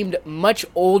he seemed much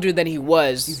older than he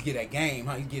was. He used to get that game,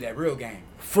 huh? He used to get that real game.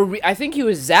 I think he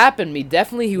was zapping me.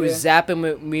 Definitely, he was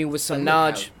zapping me with some Like,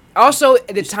 knowledge. Also, at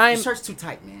the Your time... shirt's too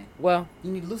tight, man. Well,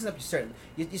 You need to loosen up your shirt.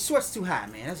 Your short's too high,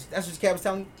 man. That's what your cat was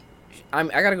telling you. I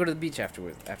gotta go to the beach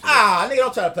afterwards. Nigga,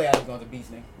 don't try to play out of going to the beach,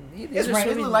 nigga. It's It's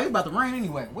raining. It look like it's about to rain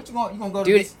anyway. What you gonna go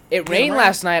to the Dude, beach? it rained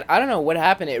last night. I don't know what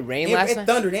happened. It rained last It night.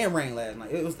 thundered and rained last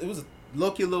night. It was a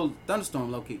low key little thunderstorm,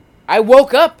 low key. I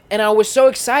woke up and I was so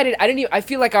excited. I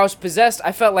feel like I was possessed.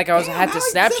 I felt like I had to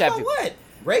Snapchat people. What?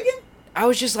 Reagan? I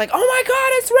was just like, oh my god,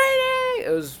 it's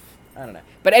raining. It was, I don't know.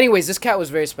 But anyways, this cat was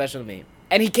very special to me.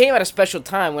 And he came at a special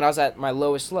time when I was at my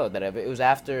lowest low. It was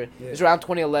around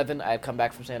 2011. I had come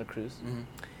back from Santa Cruz. Mm-hmm.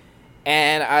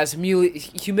 And I was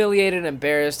humiliated and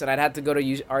embarrassed, and I'd have to go to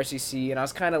RCC, and I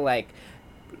was kind of like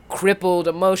crippled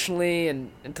emotionally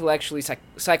and intellectually,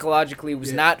 psychologically,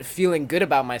 was not feeling good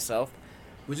about myself.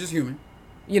 Which is human.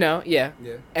 Yeah. Yeah.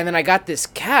 And then I got this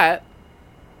cat,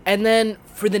 and then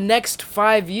for the next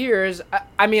 5 years,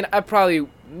 I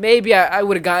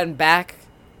would have gotten back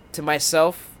to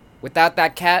myself without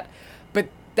that cat. But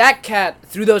that cat,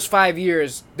 through those 5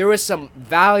 years, there was some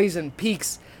valleys and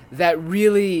peaks that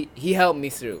really he helped me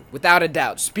through, without a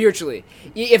doubt, spiritually.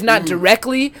 If not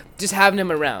directly, just having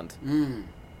him around.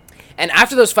 And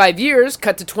after those 5 years,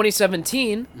 cut to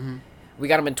 2017, we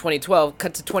got him in 2012,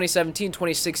 cut to 2017,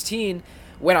 2016,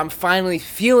 when I'm finally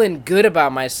feeling good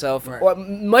about myself, Right. or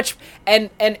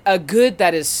and a good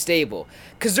that is stable.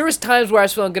 Because there was times where I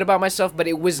was feeling good about myself, but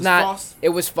it was not. false? It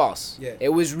was false. Yeah. It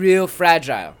was real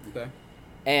fragile. Okay.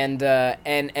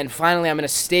 And finally, I'm in a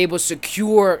stable,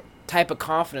 secure type of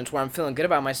confidence where I'm feeling good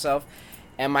about myself.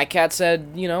 And my cat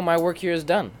said, my work here is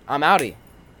done. I'm outie.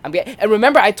 And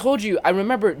remember, I told you.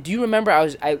 Do you remember?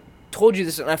 I told you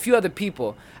this and a few other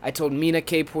people. I told Mina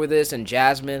Kapoor this and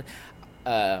Jasmine,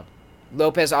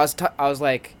 Lopez. I was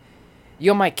like,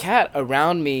 yo, my cat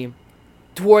around me,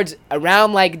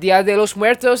 around like Dia de los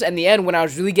Muertos and the end when I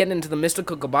was really getting into the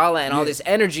mystical Kabbalah and all this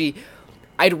energy,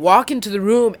 I'd walk into the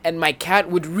room and my cat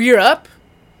would rear up.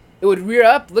 It would rear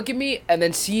up, look at me, and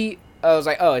then see. I was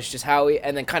like, oh, it's just Howie,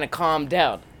 and then kind of calm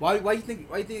down. Why you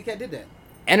think the cat did that?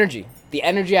 Energy. The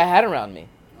energy I had around me.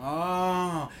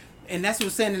 Oh, and that's what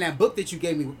was saying in that book that you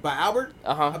gave me by Albert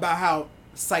about how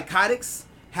psychotics,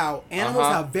 how animals,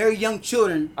 how very young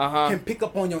children can pick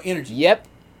up on your energy. Yep.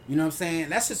 You know what I'm saying?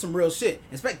 That's just some real shit.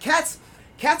 Cats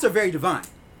are very divine.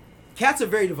 Cats are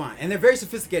very divine, and they're very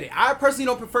sophisticated. I personally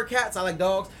don't prefer cats. I like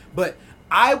dogs, but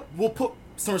I will put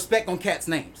some respect on cats'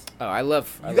 names. Oh, I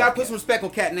love gotta put some respect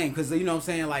on cat name, because you know what I'm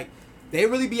saying, like, they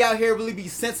really be out here, really be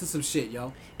sensing some shit,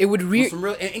 yo. It would some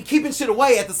real and keeping shit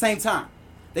away at the same time.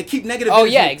 They keep negative. Oh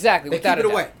energy. yeah, exactly. They Without keep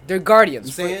it away. They're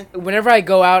guardians. You know what I'm saying? Whenever I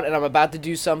go out and I'm about to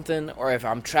do something, or if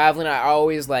I'm traveling, I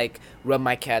always like rub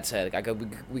my cat's head.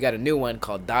 We got a new one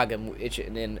called Dagam, which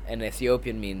in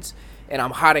Ethiopian means, and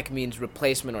Amharic means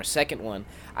replacement or second one.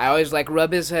 I always like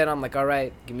rub his head. I'm like, all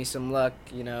right, give me some luck,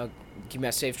 you know, give me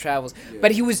a safe travels. Yeah.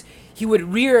 But he would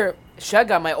rear.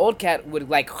 Shugga, my old cat, would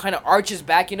like kind of arch his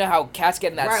back. You know how cats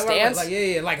get in that stance? Right. Like,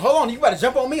 yeah. Like, hold on, you better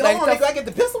jump on me. Hold on, nigga. I get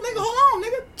the pistol, nigga. Hold on,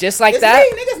 nigga. Just like it's that.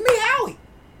 It's me, Howie.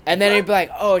 And then he'd be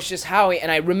like, oh, it's just Howie.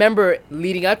 And I remember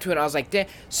leading up to it, I was like, damn.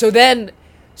 So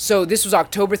this was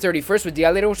October 31st with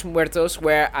Dia de los Muertos,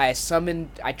 where I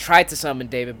tried to summon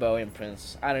David Bowie and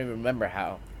Prince. I don't even remember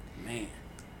how. Man.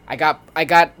 I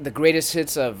got the greatest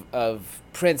hits of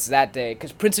Prince that day,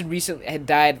 because Prince had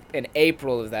died in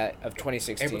April of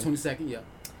 2016. April 22nd, yeah.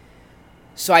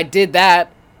 So I did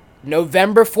that.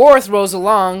 November 4th rolls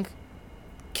along.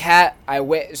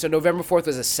 So November 4th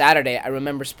was a Saturday. I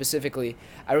remember specifically.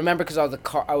 I remember because I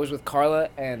was with Carla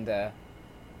and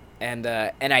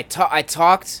I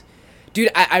talked.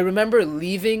 Dude, I remember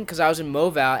leaving because I was in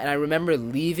Moval, and I remember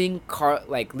leaving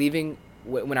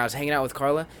when I was hanging out with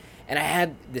Carla, and I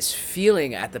had this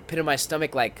feeling at the pit of my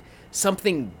stomach like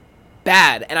something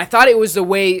bad, and I thought it was the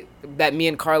way that me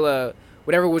and Carla,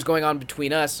 whatever was going on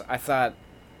between us, I thought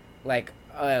like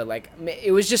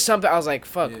it was just something. I was like,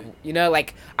 fuck, you know,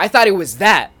 like I thought it was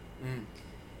that.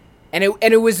 And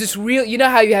it was this real, you know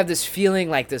how you have this feeling,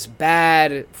 like this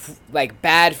bad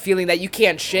feeling that you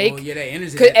can't shake. Oh yeah, that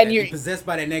energy. And you're possessed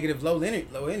by that negative low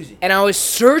energy. And I was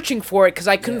searching for it because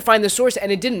I couldn't find the source,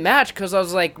 and it didn't match because I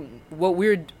was like, what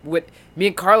me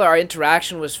and Carla, our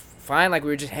interaction was fine, like we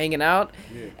were just hanging out,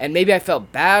 and maybe I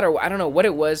felt bad or I don't know what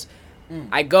it was.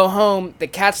 I go home, the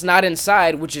cat's not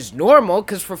inside, which is normal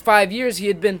because for 5 years he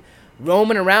had been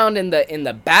roaming around in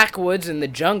the backwoods in the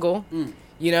jungle,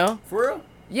 you know. For real.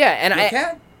 Yeah, and your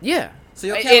cat? Yeah. So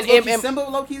your cat was low-key Simba?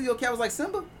 Low-key, your cat was like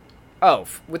Simba? Oh,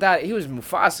 he was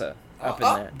Mufasa up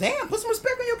in there. Damn, put some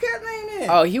respect on your cat name then.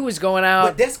 Oh, he was going out.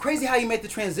 But that's crazy how you made the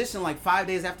transition like 5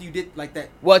 days after you did like that.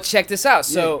 Well, check this out.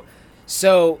 So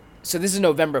this is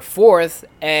November 4th,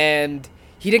 and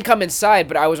he didn't come inside,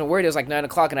 but I wasn't worried. It was like 9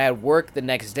 o'clock, and I had work the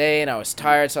next day, and I was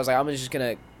tired, so I was like, I'm just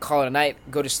going to call it a night,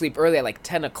 go to sleep early at like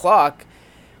 10 o'clock.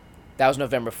 That was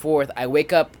November 4th. I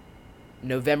wake up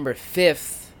November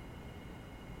 5th.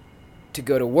 To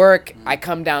go to work. I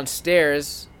come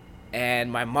downstairs,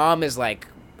 and my mom is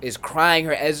crying.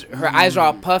 Her eyes are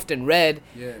all puffed and red,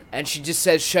 and she just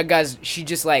says she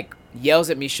just like yells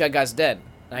at me, Shugga's dead.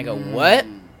 And I go, what?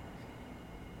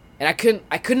 And I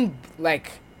couldn't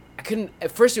at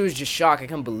first it was just shock. I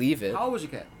couldn't believe it. How old was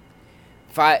your cat?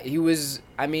 5. Was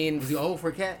he old for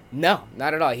a cat? No,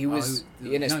 not at all. He was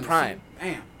in his prime.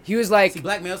 Damn. He was like,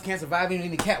 black males can't survive even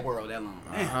in the cat world that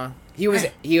long. He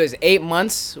was 8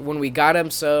 months when we got him,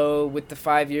 so with the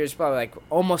 5 years, probably like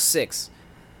almost 6.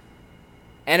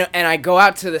 And I go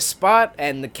out to the spot,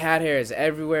 and the cat hair is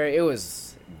everywhere. It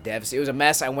was devastating. It was a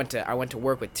mess. I went to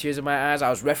work with tears in my eyes.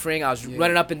 I was refereeing. I was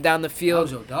running up and down the field.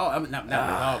 That was your dog. Not your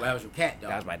dog. That was your cat, dog.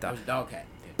 That was my dog. That was your dog cat.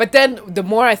 Yeah. But then the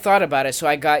more I thought about it, so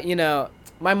I got, you know,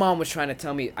 my mom was trying to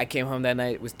tell me, I came home that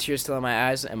night with tears still in my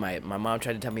eyes, and my mom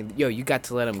tried to tell me, yo, you got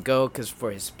to let him go, because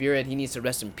for his spirit, he needs to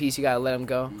rest in peace, you got to let him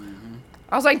go. Mm-hmm.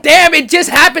 I was like, damn, it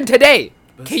just happened today.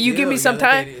 But can you give me some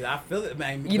time? I feel it,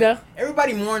 man. You know?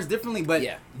 Everybody mourns differently, but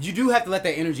you do have to let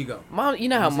that energy go. Mom, you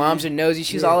know how moms are nosy.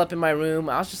 She's all up in my room.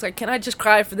 I was just like, can I just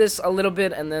cry for this a little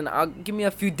bit, and then give me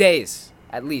a few days,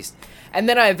 at least. And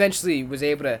then I eventually was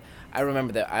able to, I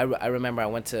remember I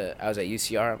was at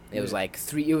UCR. It was like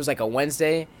it was like a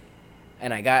Wednesday.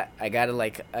 And I got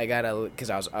because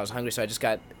I was hungry, so I just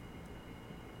got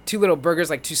 2 little burgers,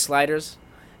 like 2 sliders,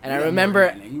 And I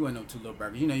remember you wasn't no two little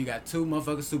burgers. You know you got two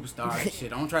motherfucking superstars and shit.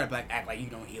 Don't try to act like you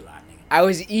don't eat a lot, nigga. I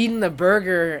was eating the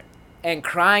burger and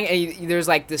crying, and there's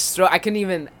like this throat. I couldn't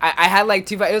even. I had like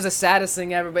two. It was the saddest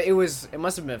thing ever, but it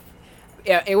must have been.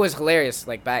 Yeah, it was hilarious.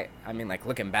 Like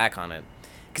looking back on it,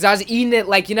 because I was eating it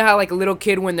like, you know how like a little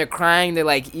kid when they're crying they're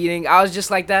like eating. I was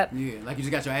just like that. Yeah, like you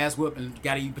just got your ass whooped and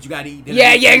gotta eat, but you gotta eat.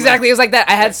 Yeah, exactly. It was like that.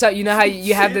 I had you know how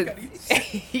you have the.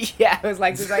 Yeah, it was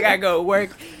like this. I gotta go to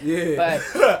work. Yeah.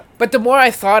 But the more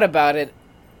I thought about it,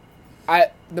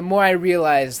 the more I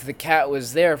realized the cat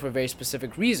was there for a very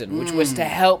specific reason, which was to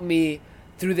help me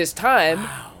through this time.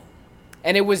 Wow.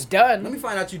 And it was done. Let me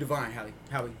find out you divine,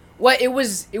 Howie. Well, it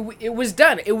was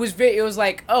done. It was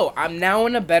like, oh, I'm now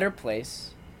in a better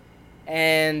place,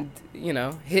 and you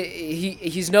know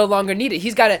he's no longer needed.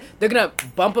 They're gonna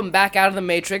bump him back out of the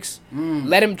Matrix,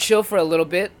 let him chill for a little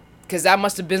bit, because that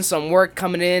must have been some work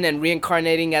coming in and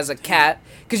reincarnating as a cat.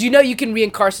 Because you can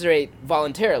reincarcerate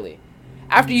voluntarily.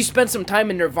 After you spend some time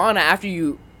in Nirvana, after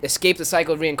you escape the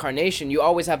cycle of reincarnation, you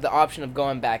always have the option of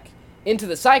going back into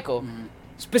the cycle.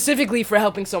 Specifically for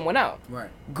helping someone out.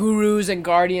 Right. Gurus and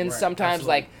guardians, Right, sometimes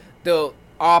absolutely. like they'll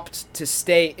opt to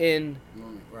stay in,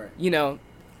 Right. you know,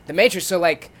 the Matrix. So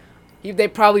like, they're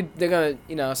gonna,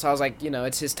 you know. So I was like, you know,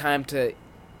 it's his time to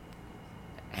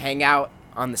hang out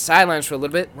on the sidelines for a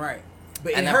little bit. Right.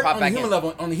 But And it then hurt pop on the back human in.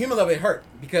 level. On the human level, it hurt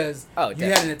because you had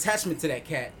definitely. an attachment to that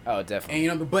cat, Oh, definitely. and you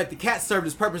know. But the cat served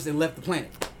its purpose and left the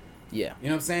planet. Yeah. You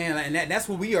know what I'm saying? And that's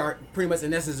what we are pretty much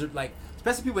in essence. Like,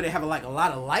 especially people that have like a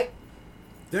lot of light.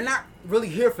 They're not really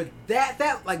here for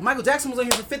that. Like Michael Jackson was on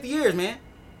here for 50 years, man.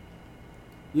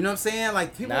 You know what I'm saying?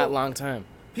 Like people, Not a long time.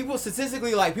 people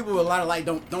statistically, like people with a lot of light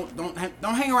don't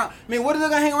hang around. I mean, what are they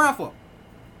gonna hang around for?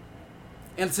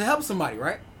 And to help somebody,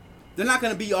 right? They're not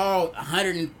gonna be all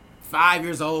 105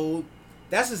 years old.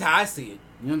 That's just how I see it.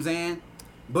 You know what I'm saying?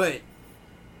 But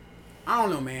I don't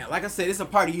know, man. Like I said, it's a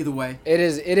party either way. It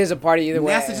is a party either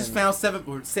way. NASA just found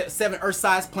seven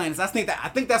Earth-sized planets. I think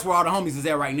that's where all the homies is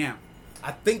at right now.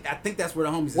 I think that's where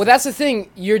the homies is. Well, that's the thing.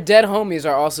 Your dead homies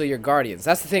are also your guardians.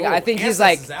 That's the thing. I think he's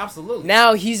like, absolutely.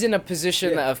 now he's in a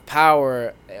position of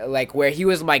power, like where he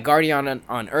was my guardian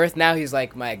on Earth. Now he's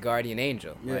like my guardian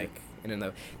angel. Yeah. Like, I don't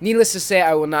know. Needless to say,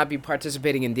 I will not be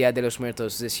participating in Dia de los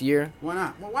Muertos this year. Why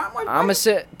not? Why? I'm gonna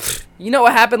sit. You know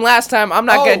what happened last time? I'm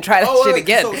not gonna try that shit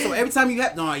again. So every time you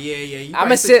have, You I'm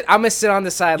gonna sit on the You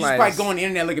just sidelines. probably go on the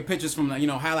internet, look at pictures from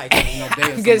highlights, day or I'm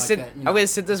something gonna like sit. that. I'm gonna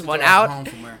sit this Sit one your ass out home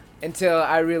somewhere. until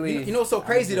I really. You know what's so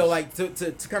crazy though? Like to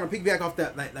kind of piggyback off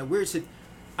that like weird shit.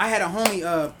 I had a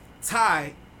homie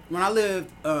Ty when I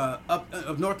lived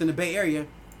up north in the Bay Area.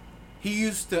 He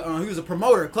was a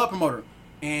promoter, club promoter,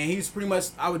 and he was pretty much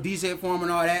I would DJ for him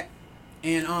and all that.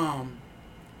 And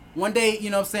one day,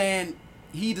 you know what I'm saying,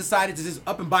 he decided to just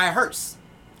up and buy a hearse.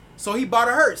 So he bought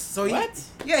a hearse. So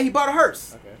he bought a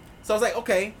hearse. Okay. So I was like,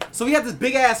 okay. So he had this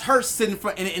big ass hearse sitting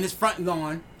in his front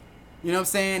lawn. You know what I'm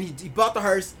saying? He bought the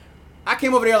hearse. I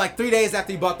came over there like 3 days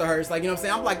after he bought the hearse. Like, you know what I'm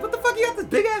saying? I'm like, what the fuck you got this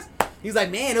big ass? He's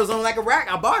like, man, it was on like a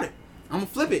rack. I bought it. I'm gonna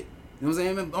flip it. You know what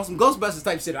I'm saying? On some Ghostbusters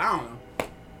type shit. I don't know.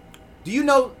 Do you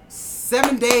know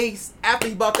 7 days after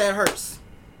he bought that hearse,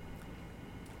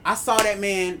 I saw that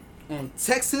man on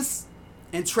Texas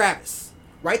and Travis,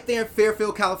 right there in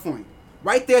Fairfield, California,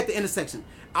 right there at the intersection.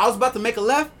 I was about to make a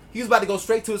left. He was about to go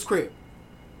straight to his crib.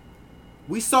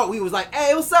 We was like,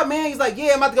 hey, what's up, man? He's like,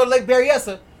 yeah, I'm about to go to Lake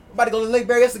Berryessa. I'm about to go to Lake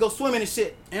Berryessa to go swimming and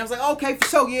shit. And I was like, okay, for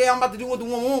sure, yeah, I'm about to do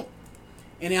one.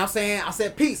 And then I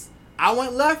said, peace. I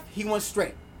went left, he went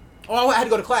straight. Oh, I had to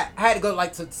go to class. I had to go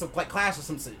like to some like class or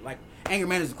some shit, like anger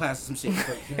management class or some shit. You know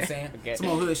what I'm saying? Okay. Some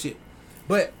old hood shit.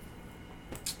 But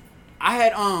I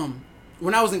had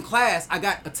when I was in class, I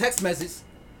got a text message.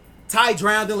 Ty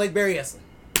drowned in Lake Berryessa.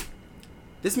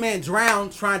 This man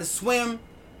drowned trying to swim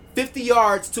 50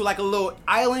 yards to like a little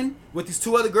island with these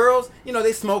two other girls. You know,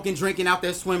 they smoking, drinking out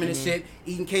there, swimming and shit,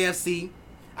 eating KFC.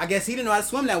 I guess he didn't know how to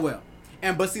swim that well.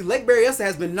 But see, Lake Berryessa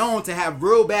has been known to have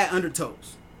real bad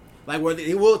undertows. Like where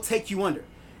it will take you under.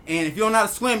 And if you don't know how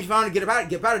to swim, if you don't know how to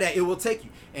get out of that, it will take you.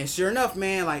 And sure enough,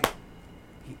 man, like,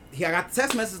 I got the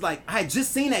text message like, I had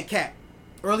just seen that cat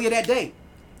earlier that day.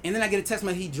 And then I get a text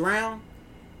message, he drowned.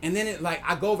 And then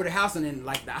I go over the house and then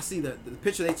like I see the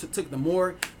picture they took the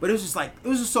morgue, but it was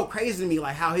just so crazy to me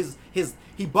like how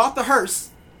he bought the hearse,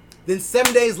 then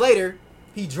 7 days later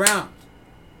he drowned.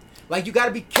 Like you got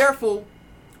to be careful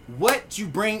what you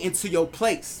bring into your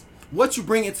place, what you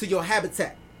bring into your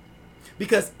habitat,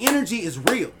 because energy is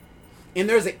real, and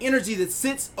there's an energy that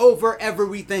sits over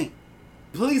everything.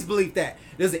 Please believe that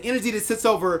there's an energy that sits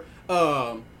over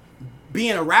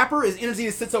being a rapper is energy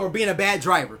that sits over being a bad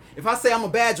driver. If I say I'm a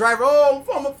bad driver, I'm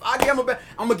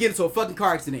gonna get into a fucking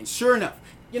car accident. Sure enough.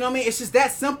 You know what I mean? It's just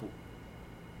that simple.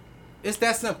 It's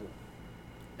that simple.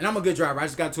 And I'm a good driver. I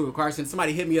just got into a car accident.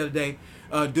 Somebody hit me the other day.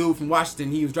 Dude from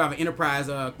Washington. He was driving Enterprise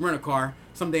rental car.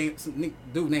 Some dude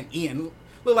named Ian.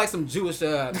 Looked like some Jewish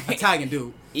Italian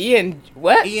dude. Ian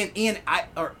what? Ian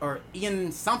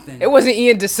Ian something. It wasn't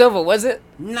Ian De Silva, was it?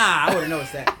 Nah, I would have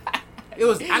noticed that.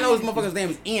 I know his motherfucker's name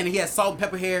is Ian. He had salt and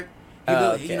pepper hair.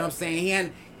 Okay. You know what I'm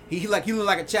saying? He looked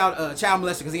like a child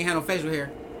molester because he ain't had no facial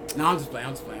hair. No, I'm just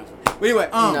playing. But anyway,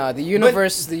 no, the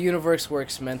universe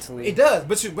works mentally. It does.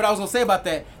 But I was gonna say about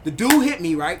that, the dude hit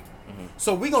me, right? Mm-hmm.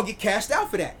 So we gonna get cashed out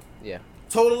for that. Yeah.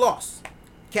 Total loss.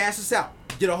 Cash us out.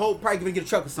 Probably gonna get a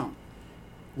truck or something.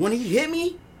 When he hit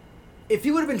me, if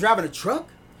he would have been driving a truck,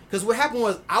 because what happened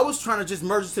was I was trying to just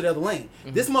merge into the other lane.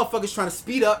 Mm-hmm. This motherfucker's trying to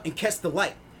speed up and catch the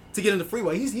light to get in the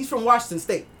freeway. He's from Washington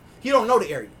State. He don't know the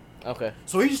area. Okay.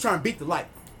 So he's just trying to beat the light.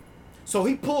 So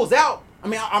he pulls out. I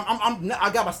mean,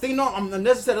 I got my sting on. I'm the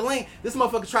necessary lane. This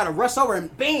motherfucker tried to rush over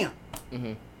and bam,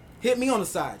 hit me on the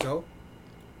side, Joe.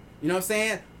 You know what I'm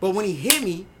saying? But when he hit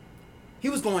me, he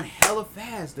was going hella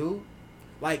fast, dude.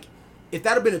 Like, if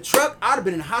that had been a truck, I'd have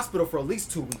been in the hospital for at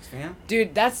least 2 weeks, fam.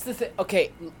 Dude, that's the thing.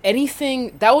 Okay,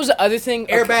 that was the other thing.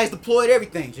 Airbags deployed,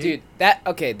 everything, G. Dude,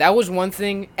 that was one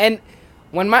thing. And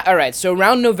alright, so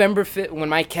around November 5th, when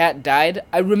my cat died,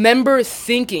 I remember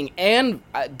thinking and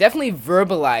definitely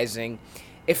verbalizing,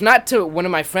 if not to one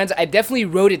of my friends, I definitely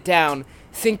wrote it down,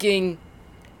 thinking,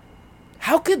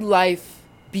 how could life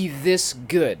be this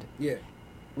good? Yeah.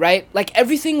 Right? Like,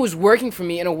 everything was working for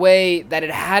me in a way that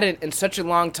it hadn't in such a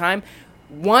long time.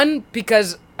 One,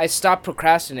 because I stopped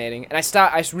procrastinating, and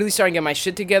I really started getting my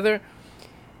shit together.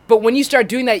 But when you start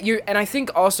doing that, I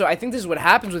think this is what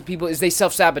happens with people, is they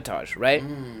self-sabotage, right?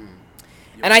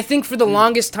 And I think for the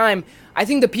longest time, I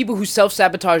think the people who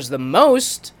self-sabotage the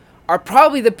most are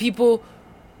probably the people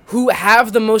who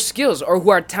have the most skills, or who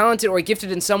are talented or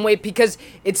gifted in some way, because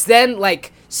it's then,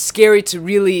 like, scary to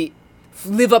really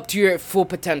live up to your full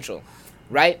potential,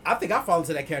 right? I think I fall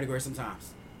into that category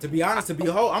sometimes. To be honest, I'm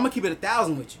gonna keep it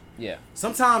 1,000 with you. Yeah.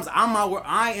 Sometimes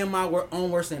I am my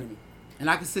own worst enemy, and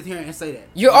I can sit here and say that.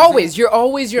 You're always your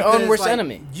own worst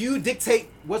enemy. You dictate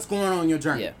what's going on in your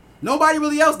journey. Yeah. Nobody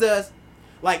really else does.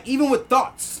 Like, even with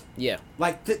thoughts. Yeah.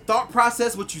 Like, the thought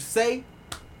process, what you say,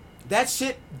 that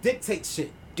shit dictates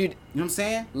shit. Dude. You know what I'm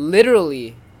saying?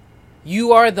 Literally,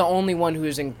 you are the only one who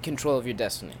is in control of your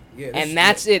destiny. Yeah. And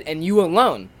that's it, and you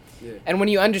alone. Yeah. And when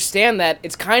you understand that,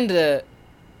 this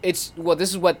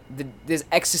is what this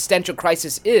existential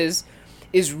crisis is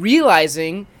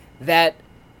realizing that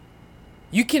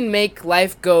you can make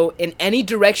life go in any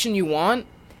direction you want,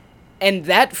 and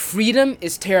that freedom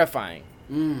is terrifying.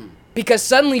 Because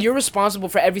suddenly you're responsible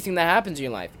for everything that happens in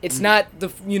your life. It's not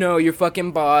your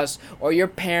fucking boss or your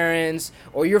parents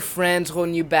or your friends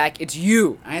holding you back. It's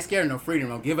you. I ain't scared of no freedom.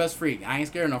 Don't give us free. I ain't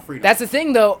scared of no freedom. That's the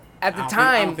thing, though. At the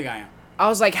time, I don't think I am. I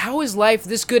was like, how is life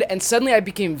this good? And suddenly I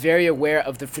became very aware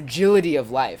of the fragility of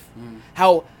life.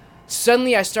 How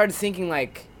suddenly I started thinking,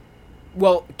 like,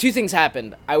 well, two things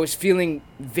happened. I was feeling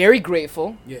very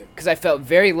grateful because I felt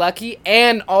very lucky,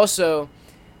 and also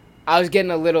I was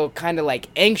getting a little kind of like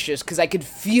anxious because I could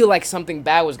feel like something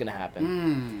bad was gonna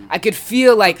happen. I could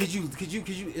feel like. Could you?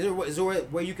 Is there a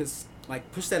way you could like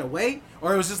push that away,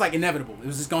 or it was just like inevitable? It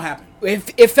was just gonna happen.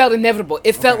 It felt inevitable.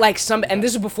 It felt like and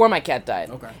this was before my cat died.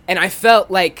 Okay. And I felt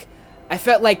like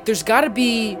there's got to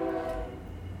be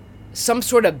some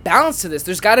sort of balance to this.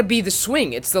 There's got to be the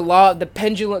swing. It's the law, the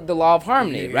pendulum, the law of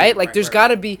harmony, right? Like there's got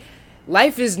to be.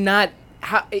 Life is not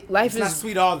life is not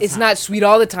sweet all the time. It's not sweet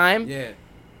all the time. Yeah.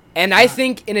 And I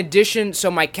think in addition,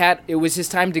 so my cat, it was his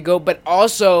time to go, but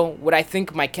also what I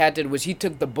think my cat did was he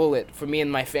took the bullet for me and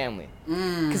my family.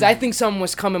 Because I think something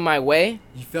was coming my way.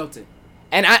 You felt it.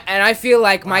 And I feel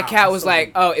like my cat was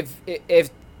like, oh,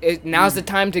 if now's the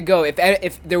time to go.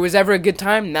 If there was ever a good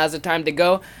time, now's the time to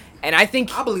go. And I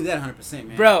think I believe that 100%,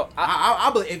 man. Bro, I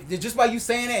believe if, just by you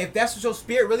saying that, if that's what your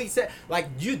spirit really said,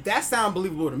 like that sound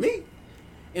believable to me.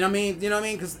 You know what I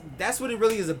mean? Because that's what it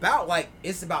really is about. Like,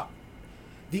 it's about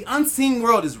the unseen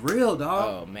world is real,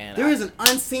 dog. Oh man, there is an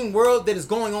unseen world that is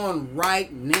going on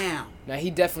right now. Now he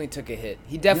definitely took a hit.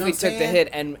 He definitely took the hit,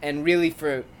 and really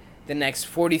for the next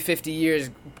 40, 50 years,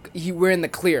 we're in the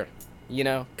clear,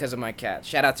 because of my cat.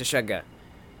 Shout out to Shugga.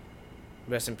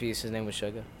 Rest in peace. His name was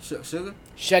Shugga. Sugar?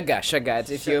 Shugga.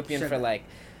 It's Ethiopian Shugga. For like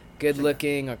good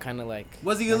looking or kind of like.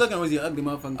 Was he good looking or was he an ugly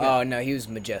motherfucking cat? Oh no, he was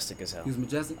majestic as hell. He was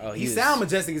majestic. Oh, he sound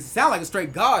majestic. He sound like a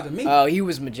straight god to me. Oh, he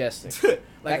was majestic.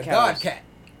 Like that a god cat.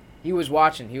 He was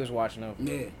watching over.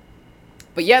 Yeah.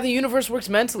 But yeah, the universe works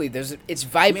mentally. It's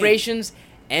vibrations,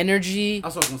 energy.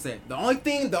 That's what I was gonna say.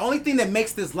 The only thing that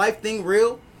makes this life thing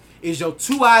real is your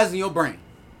 2 eyes in your brain.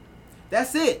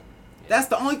 That's it. That's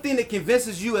the only thing that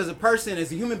convinces you as a person,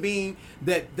 as a human being,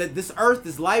 that this earth,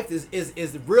 this life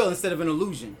is real instead of an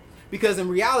illusion. Because in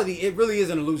reality, it really is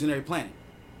an illusionary planet.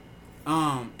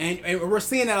 And we're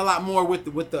seeing that a lot more with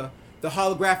the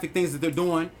holographic things that they're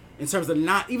doing in terms of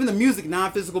even the music,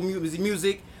 non-physical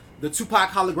music, the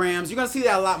Tupac holograms. You're gonna see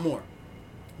that a lot more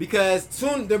because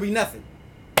soon there'll be nothing.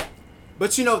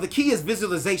 But the key is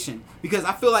visualization, because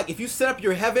I feel like if you set up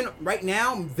your heaven right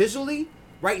now, visually,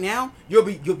 right now, you'll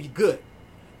be good.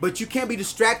 But you can't be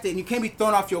distracted and you can't be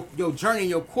thrown off your journey and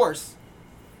your course,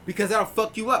 because that'll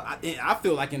fuck you up. I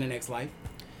feel like in the next life.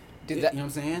 Dude, you know what I'm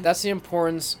saying? That's the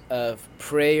importance of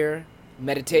prayer,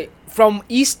 meditate. From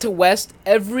east to west,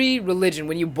 every religion,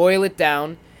 when you boil it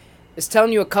down, is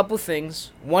telling you a couple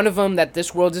things. One of them, that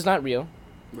this world is not real.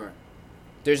 Right.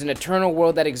 There's an eternal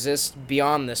world that exists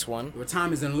beyond this one. Where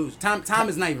time is an illusion. Time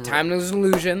is not even real. Time is an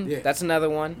illusion. Yeah. That's another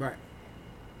one. Right.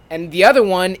 And the other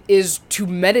one is to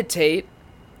meditate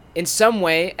in some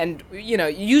way, and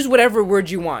use whatever word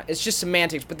you want. It's just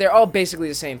semantics, but they're all basically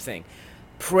the same thing.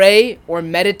 Pray or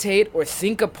meditate or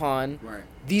think upon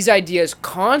these ideas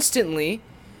constantly,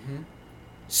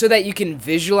 so that you can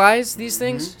visualize these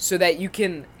things, so that you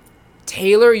can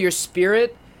tailor your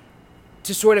spirit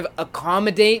to sort of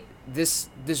accommodate this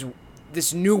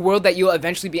new world that you'll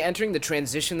eventually be entering, the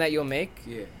transition that you'll make.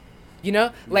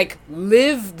 Yeah. Like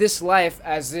live this life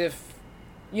as if,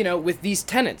 with these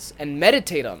tenets, and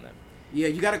meditate on them. Yeah,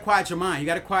 you got to quiet your mind. You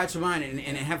got to quiet your mind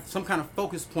and have some kind of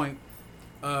focus point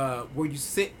where you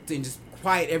sit and just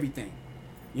quiet everything.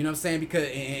 You know what I'm saying? Because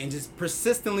and just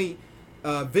persistently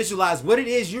visualize what it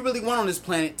is you really want on this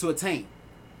planet to attain.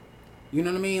 You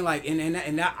know what I mean? Like,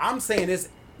 and I'm saying this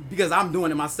because I'm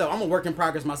doing it myself. I'm a work in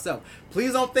progress myself.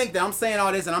 Please don't think that I'm saying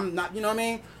all this and I'm not, you know what I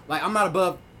mean? Like, I'm not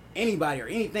above anybody or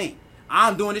anything.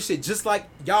 I'm doing this shit just like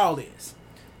y'all is.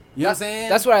 You know what I'm saying?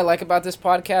 That's what I like about this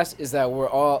podcast, is that we're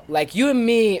all, like, you and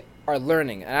me are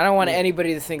learning. And I don't want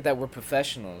anybody to think that we're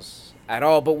professionals at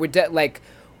all, but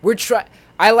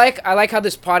I like how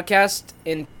this podcast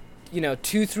in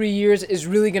 2-3 years is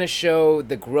really going to show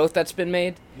the growth that's been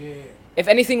made. Yeah. If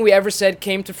anything we ever said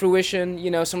came to fruition,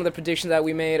 some of the predictions that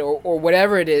we made or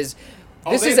whatever it is,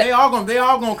 they all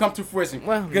gonna come to fruition.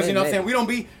 Well, because you know what I'm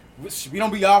saying, we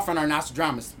don't be offering our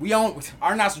Nostradamus.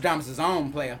 Our Nostradamus is our own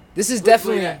player. This is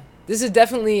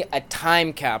definitely a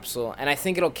time capsule, and I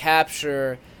think it'll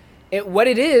capture it. What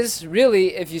it is,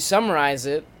 really, if you summarize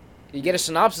it, you get a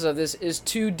synopsis of this, is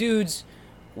two dudes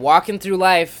walking through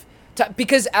life.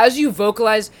 Because as you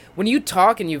vocalize, when you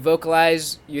talk and you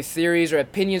vocalize your theories or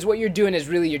opinions, what you're doing is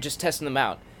really you're just testing them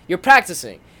out. You're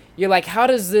practicing. You're like, how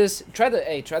does this? Try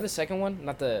the second one,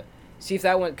 not the. See if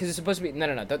that one, because it's supposed to be. No,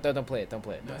 don't play it. Don't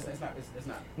play it. No, it's not. It's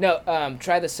not. No,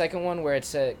 try the second one where it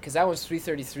said, because that one's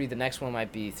 333. The next one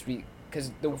might be 3, because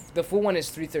the full one is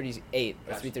 338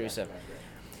 or 337.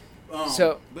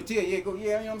 But go. Yeah, you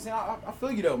know what I'm saying. I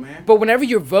feel you though, man. But whenever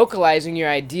you're vocalizing your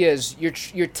ideas,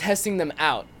 you're testing them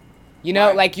out.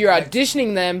 Like you're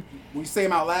auditioning them. When you say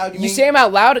them out loud, you say them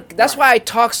out loud. That's why I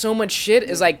talk so much shit.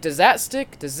 Is like, does that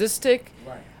stick? Does this stick?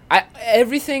 Right.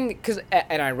 Everything,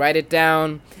 and I write it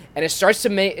down, and it starts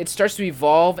to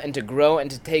evolve and to grow and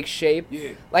to take shape.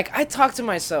 Yeah. Like, I talk to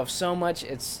myself so much.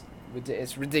 It's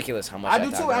ridiculous how much I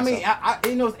do talk too. to I mean,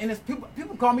 myself. and it's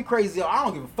people call me crazy. I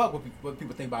don't give a fuck what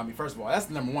people think about me. First of all, that's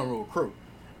the number one rule of crew.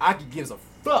 I could give a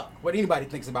fuck what anybody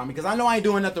thinks about me, because I know I ain't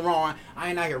doing nothing wrong. I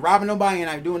ain't out here robbing nobody, and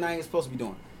I ain't doing nothing I ain't supposed to be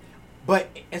doing. But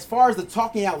as far as the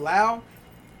talking out loud,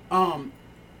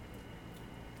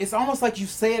 it's almost like you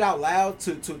say it out loud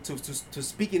to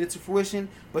speak it into fruition,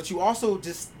 but you also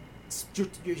just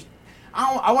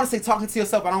I want to say talking to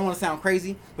yourself. I don't want to sound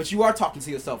crazy, but you are talking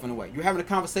to yourself in a way. You're having a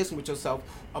conversation with yourself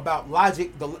about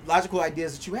the logical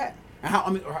ideas that you have,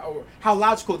 and how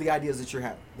logical the ideas that you're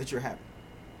having.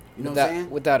 You know what I'm saying?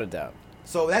 Without a doubt.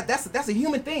 So that's a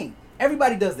human thing.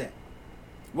 Everybody does that.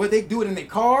 Whether they do it in their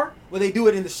car, whether they do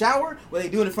it in the shower, whether they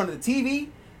do it in front of the TV.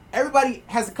 Everybody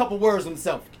has a couple words on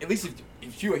themselves. At least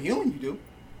if you're a human, you do.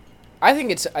 I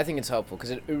think it's helpful,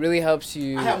 because it really helps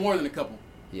you. I have more than a couple.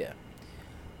 Yeah.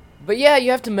 But yeah,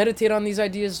 you have to meditate on these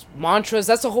ideas. Mantras.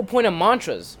 That's the whole point of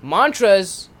mantras.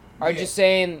 Mantras are just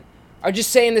saying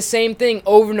the same thing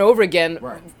over and over again.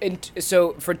 Right. And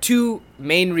so for two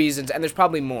main reasons, and there's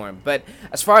probably more, but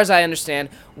as far as I understand,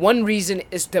 one reason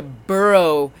is to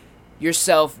burrow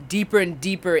yourself deeper and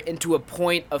deeper into a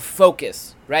point of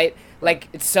focus, right? Like,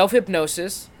 it's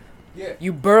self-hypnosis. Yeah.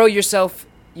 You burrow yourself,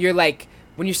 you're like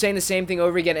when you're saying the same thing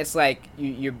over again, it's like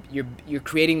you're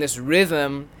creating this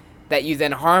rhythm that you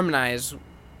then harmonize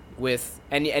with,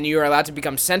 and you're allowed to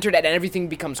become centered, and everything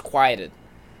becomes quieted.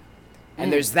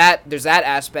 And there's that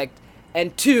aspect,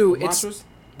 and two, it's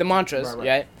the mantras,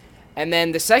 right? And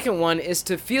then the second one is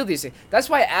to feel these things. That's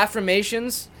why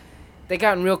affirmations, they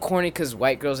gotten real corny because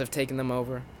white girls have taken them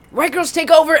over. White girls take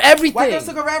over everything. White girls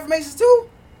took over affirmations too?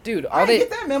 Dude, I didn't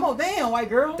get that memo. Damn, white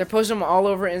girls. They're posting them all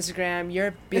over Instagram.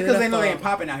 You're beautiful. Because they know they ain't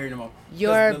popping out here no more.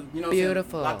 You're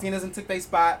beautiful. Latinas took their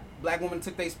spot. Black women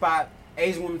took their spot.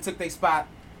 Asian women took their spot.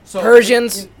 So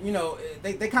Persians. You know,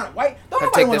 they kind of white.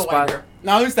 Don't take nobody want this a white spot. girl.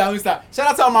 No, let me stop. Shout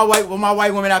out to all my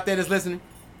white women out there that's listening.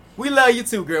 We love you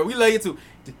too, girl. We love you too.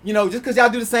 You know, just because y'all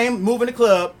do the same move in the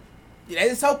club,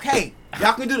 it's okay.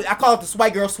 Y'all can do it. I call it the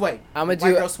white girl sway. White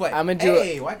girl sway. I'm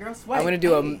gonna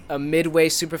do a midway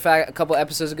super fact. A couple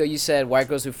episodes ago, you said white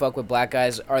girls who fuck with black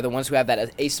guys are the ones who have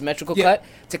that asymmetrical cut.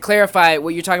 To clarify,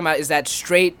 what you're talking about is that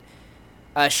straight,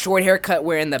 short haircut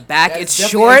where in the back it's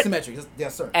short. Asymmetric.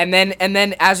 Yes, sir. And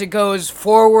then as it goes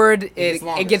forward,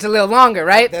 it gets a little longer,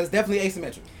 right? That's definitely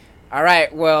asymmetric. All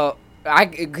right. Well, I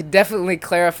could definitely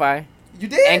clarify. You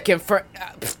did? And confirm.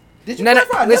 Did you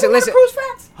clarify? Listen. Cruise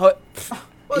facts?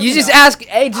 You just ask.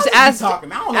 Hey, just ask.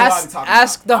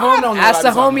 Ask the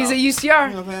homies at UCR.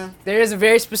 You know what I'm saying? There is a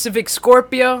very specific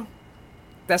Scorpio.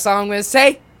 That's all I'm gonna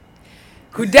say.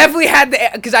 Who definitely had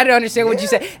because I didn't understand what you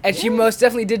said, and she most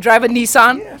definitely did drive a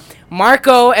Nissan. Yeah.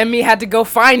 Marco and me had to go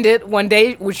find it one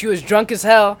day when she was drunk as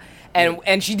hell,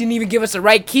 and she didn't even give us the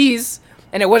right keys.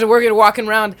 And it wasn't working walking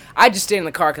around. I just stayed in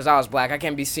the car because I was black. I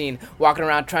can't be seen walking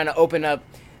around trying to open up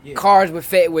cars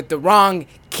with the wrong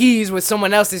keys, with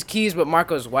someone else's keys. But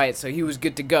Marco's white, so he was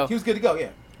good to go. He was good to go,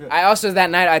 yeah. Good. I also, that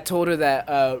night, I told her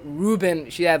that Ruben,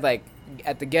 she had, like,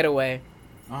 at the Getaway,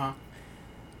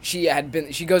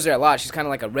 she goes there a lot. She's kind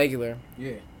of like a regular.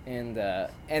 Yeah. And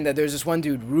there's this one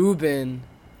dude, Ruben,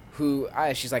 who,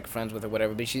 she's, like, friends with or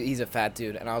whatever, but he's a fat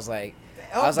dude. And I was like...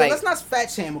 let's not fat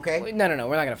shame, okay? No,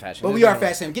 we're not gonna fat shame. But we are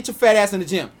fat shame. Get your fat ass in the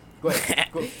gym. Go ahead.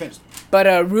 Go finish.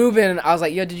 But Ruben, I was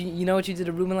like, yo, did you know what you did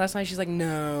to Ruben last night? She's like,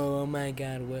 no. Oh my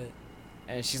God, what?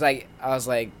 And she's like, I was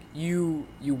like, you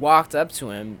walked up to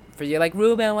him you're like,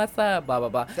 Ruben, what's up? Blah blah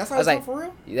blah. That's how I was it's like, for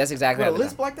real. That's exactly. What, a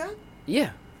lisp like that?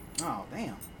 Yeah. Oh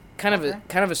damn. Kind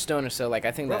of a stoner. So like,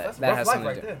 I think that has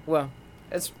something to do. Well,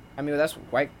 that's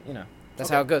white. You know. That's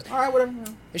how it goes. All right, whatever.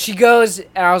 She goes,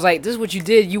 and I was like, this is what you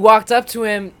did. You walked up to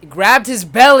him, grabbed his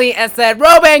belly, and said,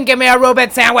 Ruben, give me a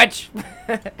Ruben sandwich.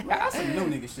 That's some new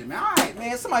nigga shit, man. All right,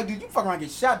 man. Somebody, you fuck around and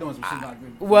get shot doing some shit like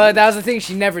that. Well, that was the thing.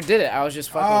 She never did it. I was just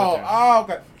fucking with her. Oh,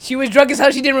 okay. She was drunk as hell.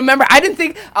 She didn't remember. I didn't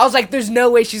think. I was like, there's no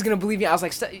way she's going to believe me. I was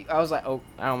like, oh,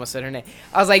 I almost said her name.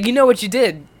 I was like, you know what you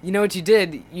did. You know what you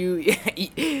did.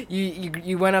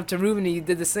 You went up to Ruben and you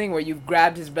did this thing where you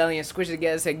grabbed his belly and squished it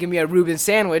together and said, give me a Ruben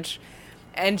sandwich.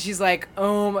 And she's like,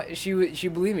 she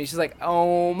believed me. She's like,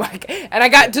 oh my God. And I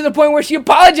got to the point where she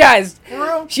apologized. For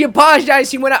real? She apologized.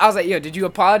 She went out. I was like, yo, did you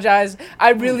apologize?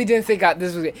 I really didn't think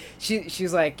this was it.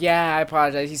 She's like, yeah, I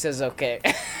apologize. He says, okay.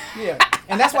 Yeah.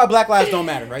 And that's why black lives don't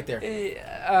matter right there.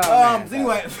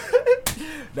 Anyway.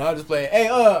 No, I'm just playing. Hey,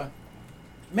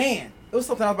 man, it was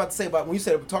something I was about to say about when you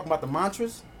said we're talking about the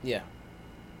mantras. Yeah.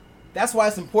 That's why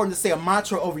it's important to say a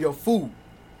mantra over your food.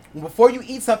 Before you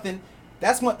eat something,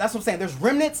 that's what I'm saying. There's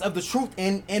remnants of the truth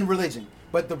in religion,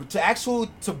 but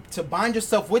to bind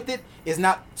yourself with it is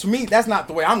not, to me, that's not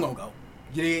the way I'm gonna go.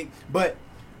 You dig? But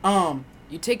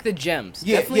you take the gems.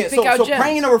 Yeah. So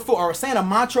praying over food or saying a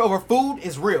mantra over food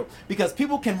is real, because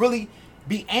people can really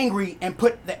be angry and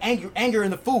put the anger in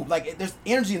the food. Like, there's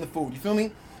energy in the food. You feel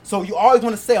me? So you always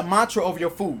want to say a mantra over your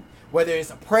food, whether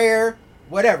it's a prayer,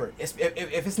 whatever.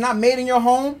 If it's not made in your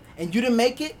home and you didn't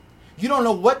make it, you don't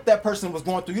know what that person was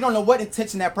going through. You don't know what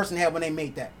intention that person had when they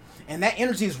made that. And that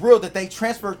energy is real that they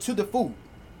transfer to the food.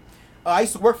 I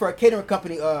used to work for a catering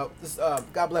company. God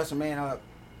bless her, man.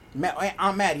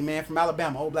 Aunt Maddie, man, from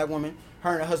Alabama, old black woman.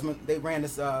 Her and her husband, they ran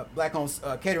this black-owned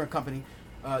catering company.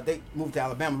 They moved to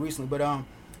Alabama recently, but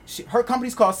her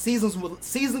company's called Seasoned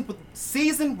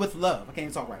with Love. I can't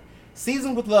even talk right.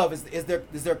 Seasoned with Love is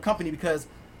their company, because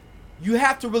you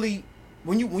have to really,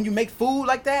 when you make food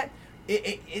like that,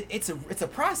 it's a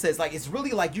process. Like, it's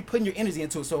really like you putting your energy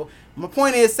into it. So my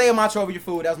point is, say a mantra over your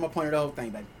food. That was my point of the whole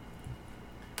thing, baby.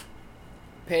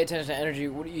 Pay attention to energy.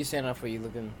 What are you standing up for? You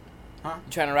looking? Huh?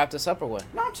 You trying to wrap this up or what?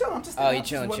 No, I'm chilling. I'm just. You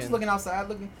chilling? Just looking outside,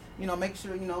 making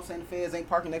sure, saying the feds ain't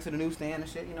parking next to the newsstand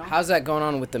and shit. How's that going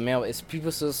on with the mail? Is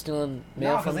people still stealing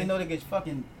mail? No, because they know they'll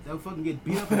fucking get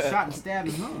beat up and shot and stabbed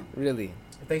and hung. Really?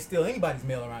 If they steal anybody's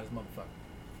mail around this motherfucker.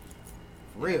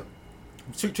 For real.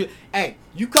 Hey,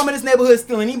 you come in this neighborhood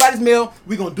stealing anybody's mail,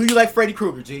 we gonna do you like Freddy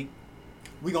Krueger, G.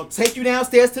 We gonna take you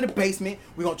downstairs to the basement.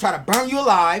 We gonna try to burn you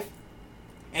alive,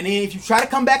 and then if you try to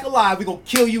come back alive, we gonna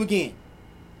kill you again.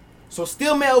 So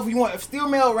steal mail if you want. Steal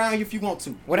mail around you if you want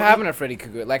to. What happened to Freddy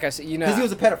Krueger? Like I said, you know, because he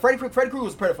was a pedophile. Freddy Krueger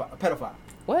was a pedophile.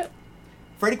 What?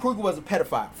 Freddy Krueger was a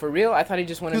pedophile. For real? I thought he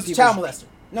just wanted. He was a child molester.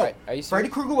 No, Right. Are you serious? Freddy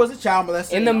Krueger was a child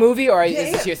molester. In the movie, or is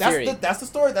this your theory? That's the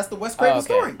story. That's the Wes Craven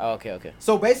story. Oh, okay.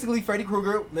 So basically, Freddy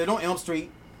Krueger lived on Elm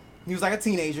Street. He was like a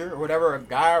teenager or whatever, a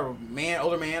guy or man,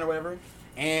 older man or whatever,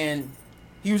 and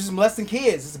he was just molesting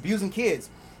kids, just abusing kids.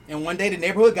 And one day the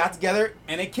neighborhood got together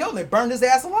and they killed him. They burned his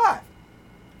ass alive.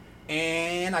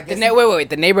 And I guess wait.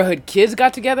 The neighborhood kids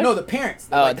got together? No, the parents.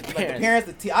 Oh, like, the like parents.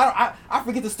 the parents. I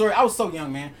forget the story. I was so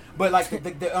young, man. But like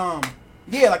like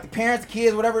the parents, the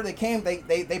kids, whatever they came,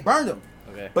 they burned him.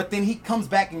 Okay. But then he comes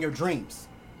back in your dreams.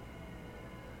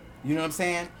 You know what I'm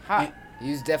saying? Hot.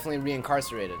 He's definitely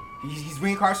reincarcerated. He's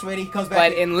reincarcerated. He comes back.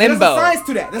 But in limbo. There's a science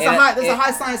to that. There's a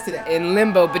high science to that. In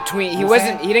limbo between, he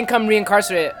didn't come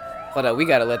reincarcerated. Hold up, we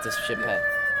gotta let this shit pass.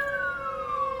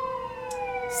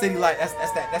 City life.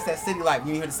 That's that city life.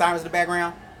 You hear the sirens in the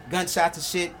background, gunshots and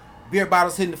shit, beer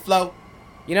bottles hitting the floor.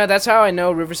 You know, that's how I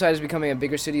know Riverside is becoming a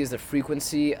bigger city, is the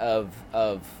frequency of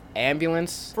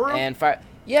ambulance For real? and fire.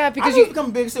 Yeah, because you become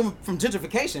a big city from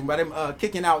gentrification by them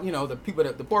kicking out,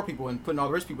 the poor people and putting all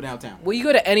the rich people downtown. Well, you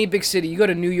go to any big city, you go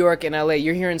to New York and LA,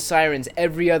 you're hearing sirens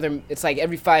it's like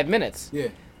every 5 minutes. Yeah.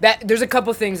 There's a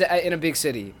couple things in a big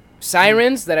city.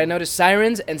 Sirens that I noticed,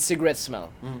 sirens and cigarette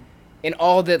smell. Mm-hmm. In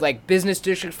all the like business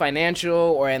district, financial,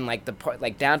 or in like the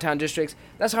like downtown districts.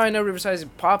 That's how I know Riverside is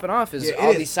popping off, is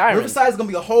all these sirens. Riverside is gonna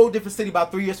be a whole different city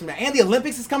about 3 years from now. And the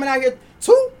Olympics is coming out here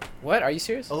too. What? Are you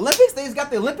serious? Olympics? They just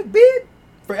got the Olympic bid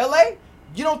for LA.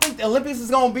 You don't think the Olympics is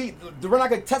gonna be? We're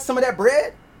not gonna touch some of that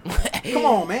bread? Come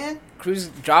on, man. Cruz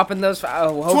dropping those.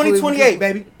 2028,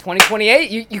 baby.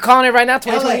 2028? You calling it right now?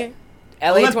 2028? LA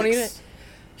Olympics. 2028?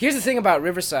 Here's the thing about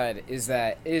Riverside is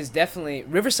that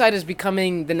Riverside is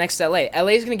becoming the next LA. LA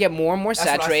is gonna get more and more That's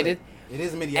what I saturated. said. It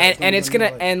is media. And it's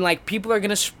gonna like people are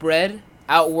gonna spread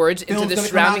outwards into the gonna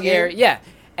surrounding come out here. area. Yeah,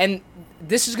 and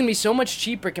this is gonna be so much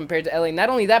cheaper compared to LA. Not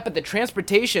only that, but the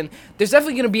transportation. There's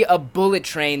definitely gonna be a bullet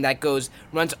train that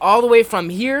runs all the way from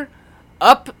here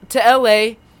up to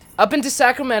LA, up into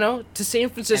Sacramento to San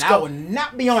Francisco. And I will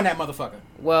not be on that motherfucker.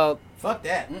 Well, fuck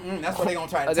that. That's what they gonna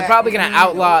try to. they're probably gonna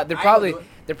outlaw. They're probably.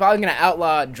 probably gonna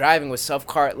outlaw driving with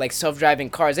self-driving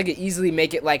cars. They could easily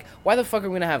make it like, why the fuck are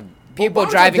we gonna have people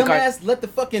driving cars? Let the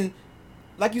fucking,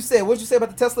 like you said, what'd you say about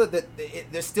the Tesla? That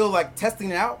they're still like testing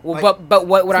it out. Well, like, but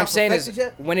what it's I'm not saying is,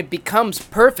 perfected yet? when it becomes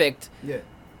perfect, Yeah.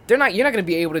 you're not gonna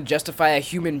be able to justify a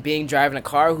human being driving a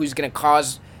car who's gonna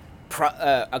cause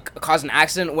an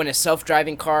accident when a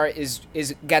self-driving car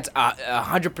gets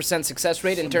 100% success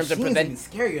rate in terms of preventing. It's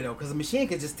scarier though, because a machine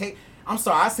could just take. I'm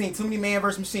sorry, I seen too many Man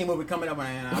vs. Machine movie coming up,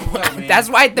 man. Man. That's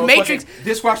why the Matrix.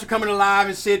 Dishwasher coming alive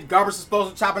and shit. Garbage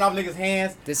disposal chopping off niggas'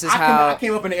 hands. I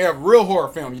came up in the era of real horror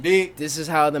film. You dig? This is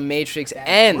how the Matrix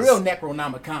ends. Real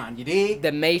Necronomicon. You dig?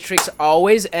 The Matrix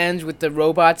always ends with the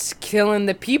robots killing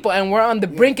the people, and we're on the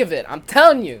brink of it. I'm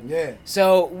telling you. Yeah.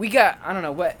 So we got, I don't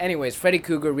know what. Anyways, Freddy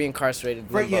Krueger reincarcerated.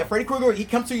 Freddy Krueger. He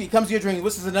comes to your dreams.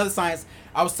 Which is another science.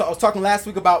 I was talking last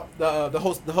week about the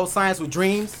whole science with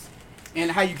dreams. And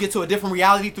how you get to a different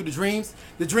reality through the dreams.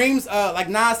 The dreams, like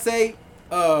Nas say,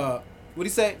 what do you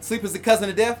say? Sleep is the cousin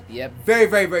of death. Yep. Very,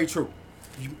 very, very true.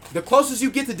 The closest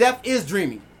you get to death is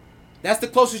dreaming. That's the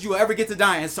closest you will ever get to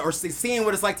dying, or seeing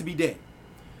what it's like to be dead.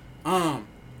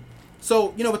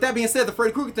 So, with that being said, the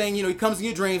Freddy Krueger thing, he comes in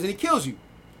your dreams and he kills you.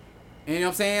 And you know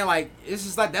what I'm saying? Like, it's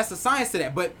just like, that's the science to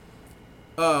that. But,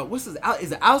 is it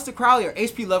Aleister Crowley or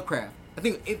H.P. Lovecraft? I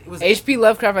think it was H.P.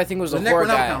 Lovecraft, I think, was a horror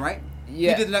guy. right?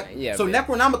 Yeah. So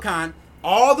Necronomicon,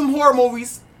 all them horror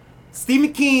movies,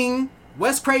 Stephen King,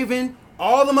 Wes Craven,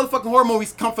 all the motherfucking horror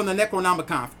movies come from the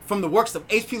Necronomicon, from the works of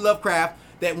H.P. Lovecraft,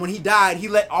 that when he died, he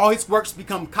let all his works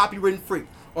become copyright free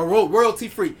or royalty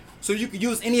free. So you could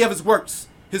use any of his works,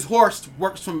 his horror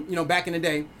works from, back in the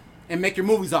day, and make your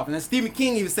movies off. And then Stephen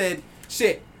King even said,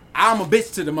 shit, I'm a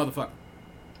bitch to the motherfucker.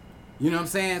 You know what I'm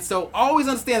saying? So always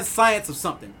understand the science of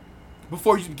something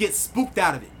before you get spooked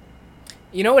out of it.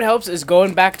 You know what helps is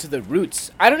going back to the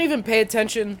roots. I don't even pay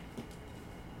attention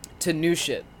to new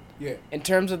shit. Yeah. In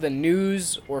terms of the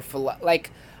news or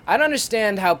I don't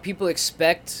understand how people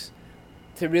expect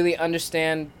to really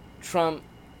understand Trump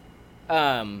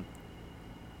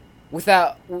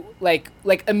without like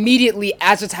immediately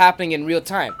as it's happening in real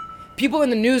time. People in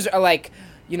the news are like,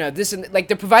 this and like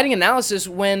they're providing analysis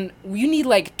when you need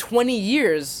like 20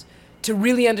 years to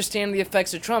really understand the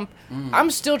effects of Trump,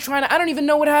 I'm still trying to. I don't even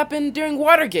know what happened during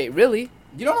Watergate, really.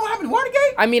 You don't know what happened in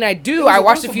Watergate? I mean, I do. I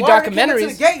watched a few documentaries. To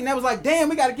the gate and that was like, damn,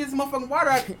 we got to get this motherfucking water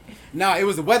out. No, it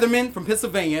was the weathermen from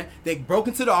Pennsylvania. They broke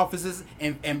into the offices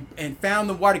and found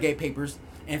the Watergate papers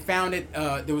and found it.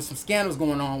 There was some scandals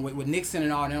going on with Nixon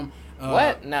and all them.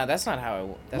 What? No, that's not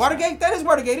how it. Watergate? That is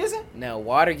Watergate, isn't it? No,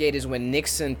 Watergate is when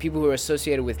Nixon, people who are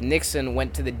associated with Nixon,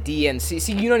 went to the DNC.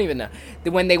 See, you don't even know.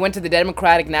 When they went to the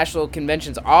Democratic National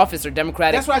Convention's office or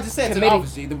Democratic. That's what I just said. Committee.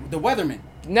 To the office, the weathermen.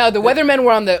 No, the weathermen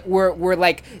were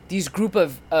like these group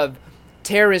of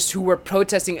terrorists who were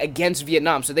protesting against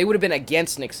Vietnam. So they would have been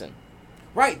against Nixon.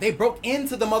 Right, they broke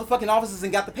into the motherfucking offices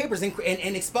and got the papers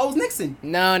and exposed Nixon.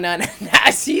 No.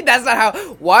 See, that's not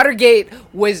how Watergate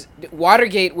was.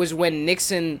 Watergate was when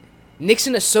Nixon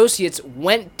associates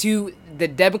went to the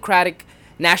Democratic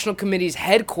National Committee's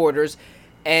headquarters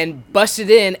and busted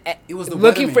in. It was the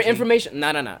looking Weatherman, for G. information.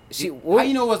 No. See, how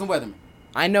you know it wasn't Weatherman?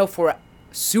 I know for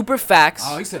super facts.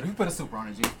 Oh, he said he put a super on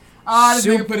it, G. This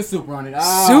nigga put a super on it.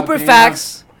 Super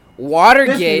facts.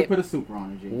 Watergate. This nigga put a super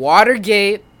on it, G.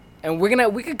 Watergate. And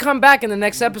we could come back in the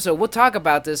next episode. We'll talk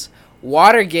about this.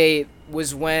 Watergate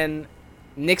was when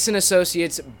Nixon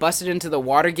associates busted into the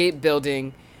Watergate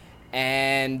building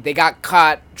and they got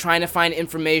caught trying to find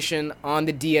information on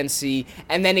the DNC.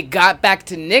 And then it got back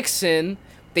to Nixon.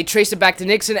 They traced it back to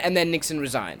Nixon, and then Nixon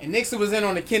resigned. And Nixon was in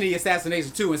on the Kennedy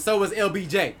assassination, too, and so was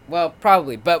LBJ. Well,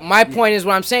 probably. But my point is,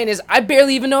 what I'm saying is, I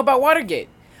barely even know about Watergate.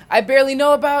 I barely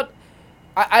know about...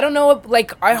 I don't know,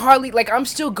 like, I'm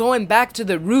still going back to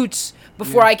the roots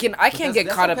before I can't get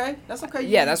caught up. That's okay.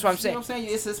 Yeah, that's what I'm saying. You know what I'm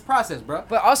saying? It's this process, bro.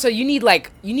 But also, you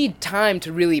need time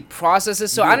to really process it,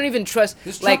 so I don't even trust...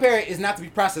 This Trump era is not to be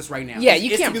processed right now. Yeah,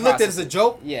 it's can't to be looked at as a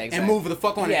joke and move the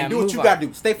fuck on it and do what you got to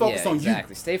do. Stay focused on you.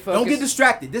 Stay focused. Don't get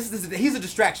distracted. He's a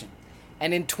distraction.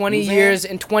 And in 20 years,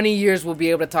 we'll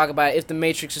be able to talk about If the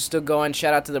Matrix is still going.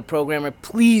 Shout out to the programmer.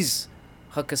 Please...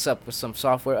 hook us up with some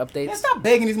software updates. Man, stop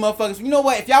begging these motherfuckers. You know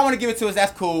what? If y'all want to give it to us,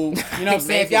 that's cool. You know what I'm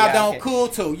saying? If y'all don't, cool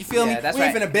too. You feel me? We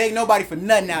ain't finna beg nobody for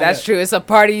nothing out That's true. It's a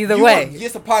party either way.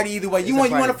 It's a party either way. You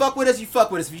want to fuck with us, you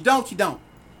fuck with us. If you don't, you don't.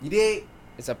 You dig?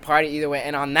 It's a party either way.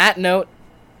 And on that note,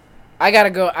 I gotta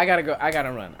go. I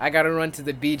gotta run. I gotta run to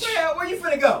the beach. Yeah, where you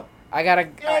finna go? You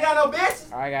ain't got no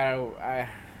bitch?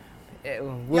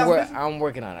 I'm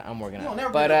working on it.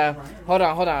 But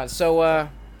hold on. So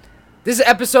this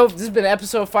has been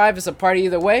episode 5. It's a party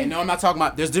either way. No, I'm not talking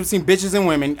about. There's difference between bitches and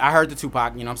women. I heard the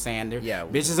Tupac. You know what I'm saying?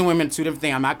 Bitches and women, two different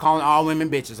things. I'm not calling all women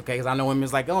bitches, okay? Because I know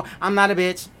women's like, oh, I'm not a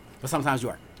bitch, but sometimes you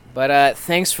are. But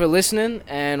thanks for listening,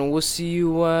 and we'll see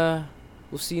you. We'll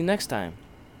see you next time.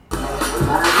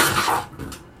 I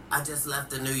just left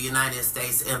the new United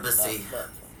States Embassy.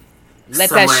 Let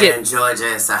somewhere that shit. in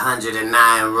Georgia, it's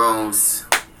 109 rooms.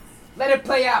 Let it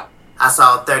play out. I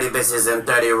saw 30 bitches in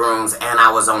 30 rooms, and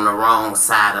I was on the wrong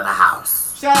side of the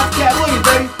house. Shout out to Cat Williams,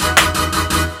 baby.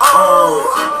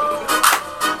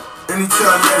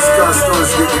 Anytime NASCAR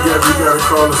stars get together, you gotta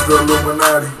call us the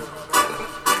Illuminati.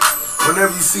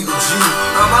 Whenever you see the G,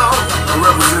 it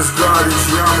represents God in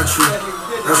geometry.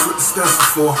 That's what the stencil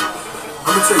for.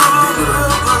 I'ma take you deeper though.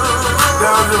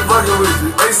 Down just fucking with you.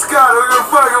 Hey Scott, I'm just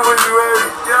fucking with you, baby.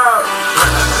 Yeah.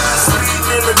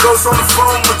 Speeding in the ghost on the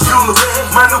phone with Jula.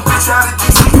 My new bitch out of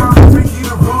DC, call me Vicky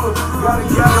the ruler. Got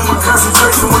him with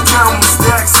concentration with counting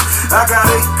stacks. I got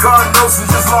 8 cardinals and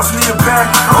just lost me a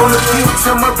back. On the beach,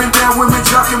 I'm up and down, women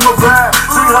jocking my ride.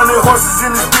 300 horses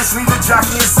in this bitch, need a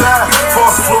jockey inside.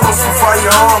 False floors from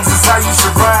firearms, is how you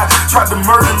should ride. Tried to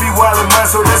murder me while in mine,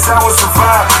 so that's how I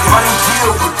survive. I ain't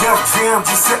deal with Def Jam,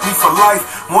 just set me for life.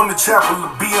 Won the chapel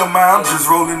of BMI, I'm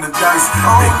just rolling the dice.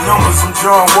 Big numbers, I'm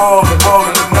John Wall, I'm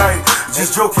balling the night.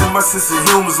 Just joking, my sense of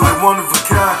humor's like one of a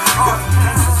kind.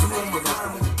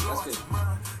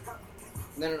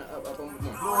 No.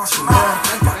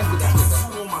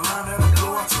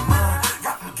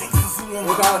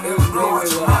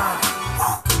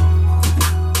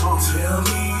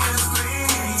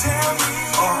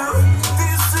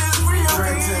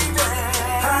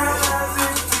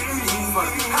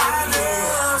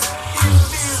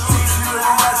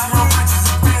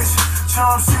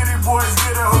 Charm City boys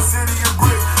get a whole city of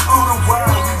brick. Through the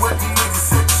wild, we wet the niggas,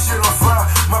 set the shit on fire.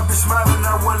 My bitch smiling,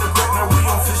 I won the bet, now we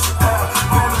on fish out.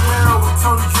 Panamera with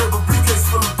Tony Draper, briefcase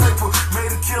full of paper.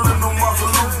 Made a killing, no Martin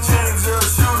Luther James, they're a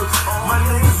shooter. My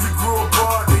niggas, we grew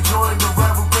apart, they joined the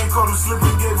rival gang, caught them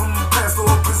slipping, gave them the pass, the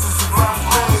whole business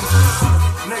survival game.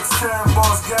 Next time,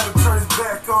 boss gotta turn his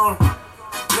back on him.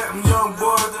 Let them young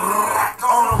boys rock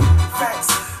on them.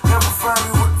 Facts, never find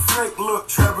me with the fake look.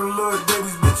 Trapping little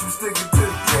babies, bitch, you sticking to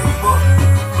the cake book.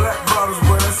 Black bottles,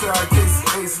 boy, that's how I case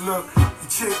ace look. You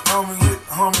chick, homie, hit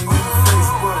homie in the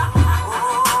Facebook.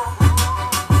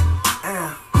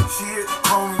 And she hit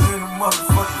homie in the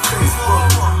motherfucking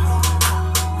Facebook.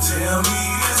 Tell me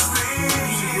it's real.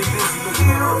 She get busy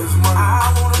looking at all this money. I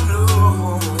wanna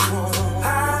know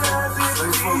how does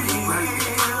it feel?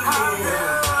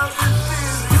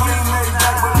 Clean made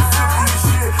back, but it's 50 and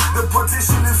shit. The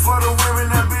partition is for the women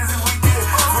that busy we get.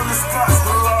 From the Scots,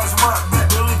 the large mark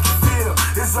back to Lincoln Field.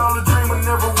 It's all a dream and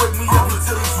never wake me up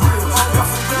until it's real. Got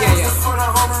some bands for the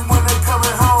homies when they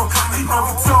coming home. He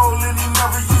never told and he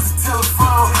never used a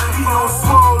telephone. He on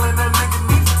swole and that nigga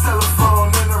needs a telephone.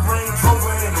 And a Range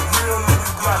Rover and a real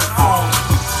nigga got it on.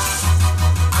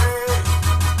 Hey,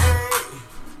 hey,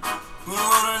 you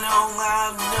wanna know why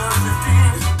I love it?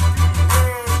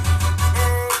 Hey,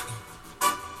 hey,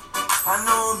 I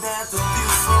know that the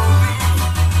feel so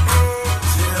real. Hey,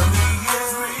 tell me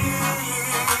it's real.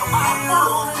 I wanna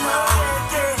know.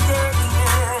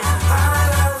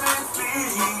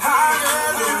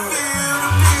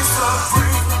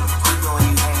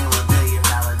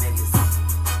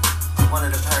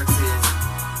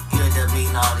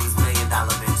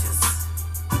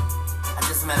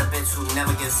 Who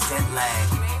never gets jet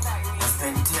lag and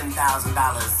spend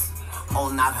 $10,000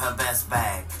 on not her best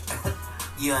bag.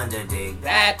 You underdig.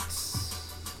 That's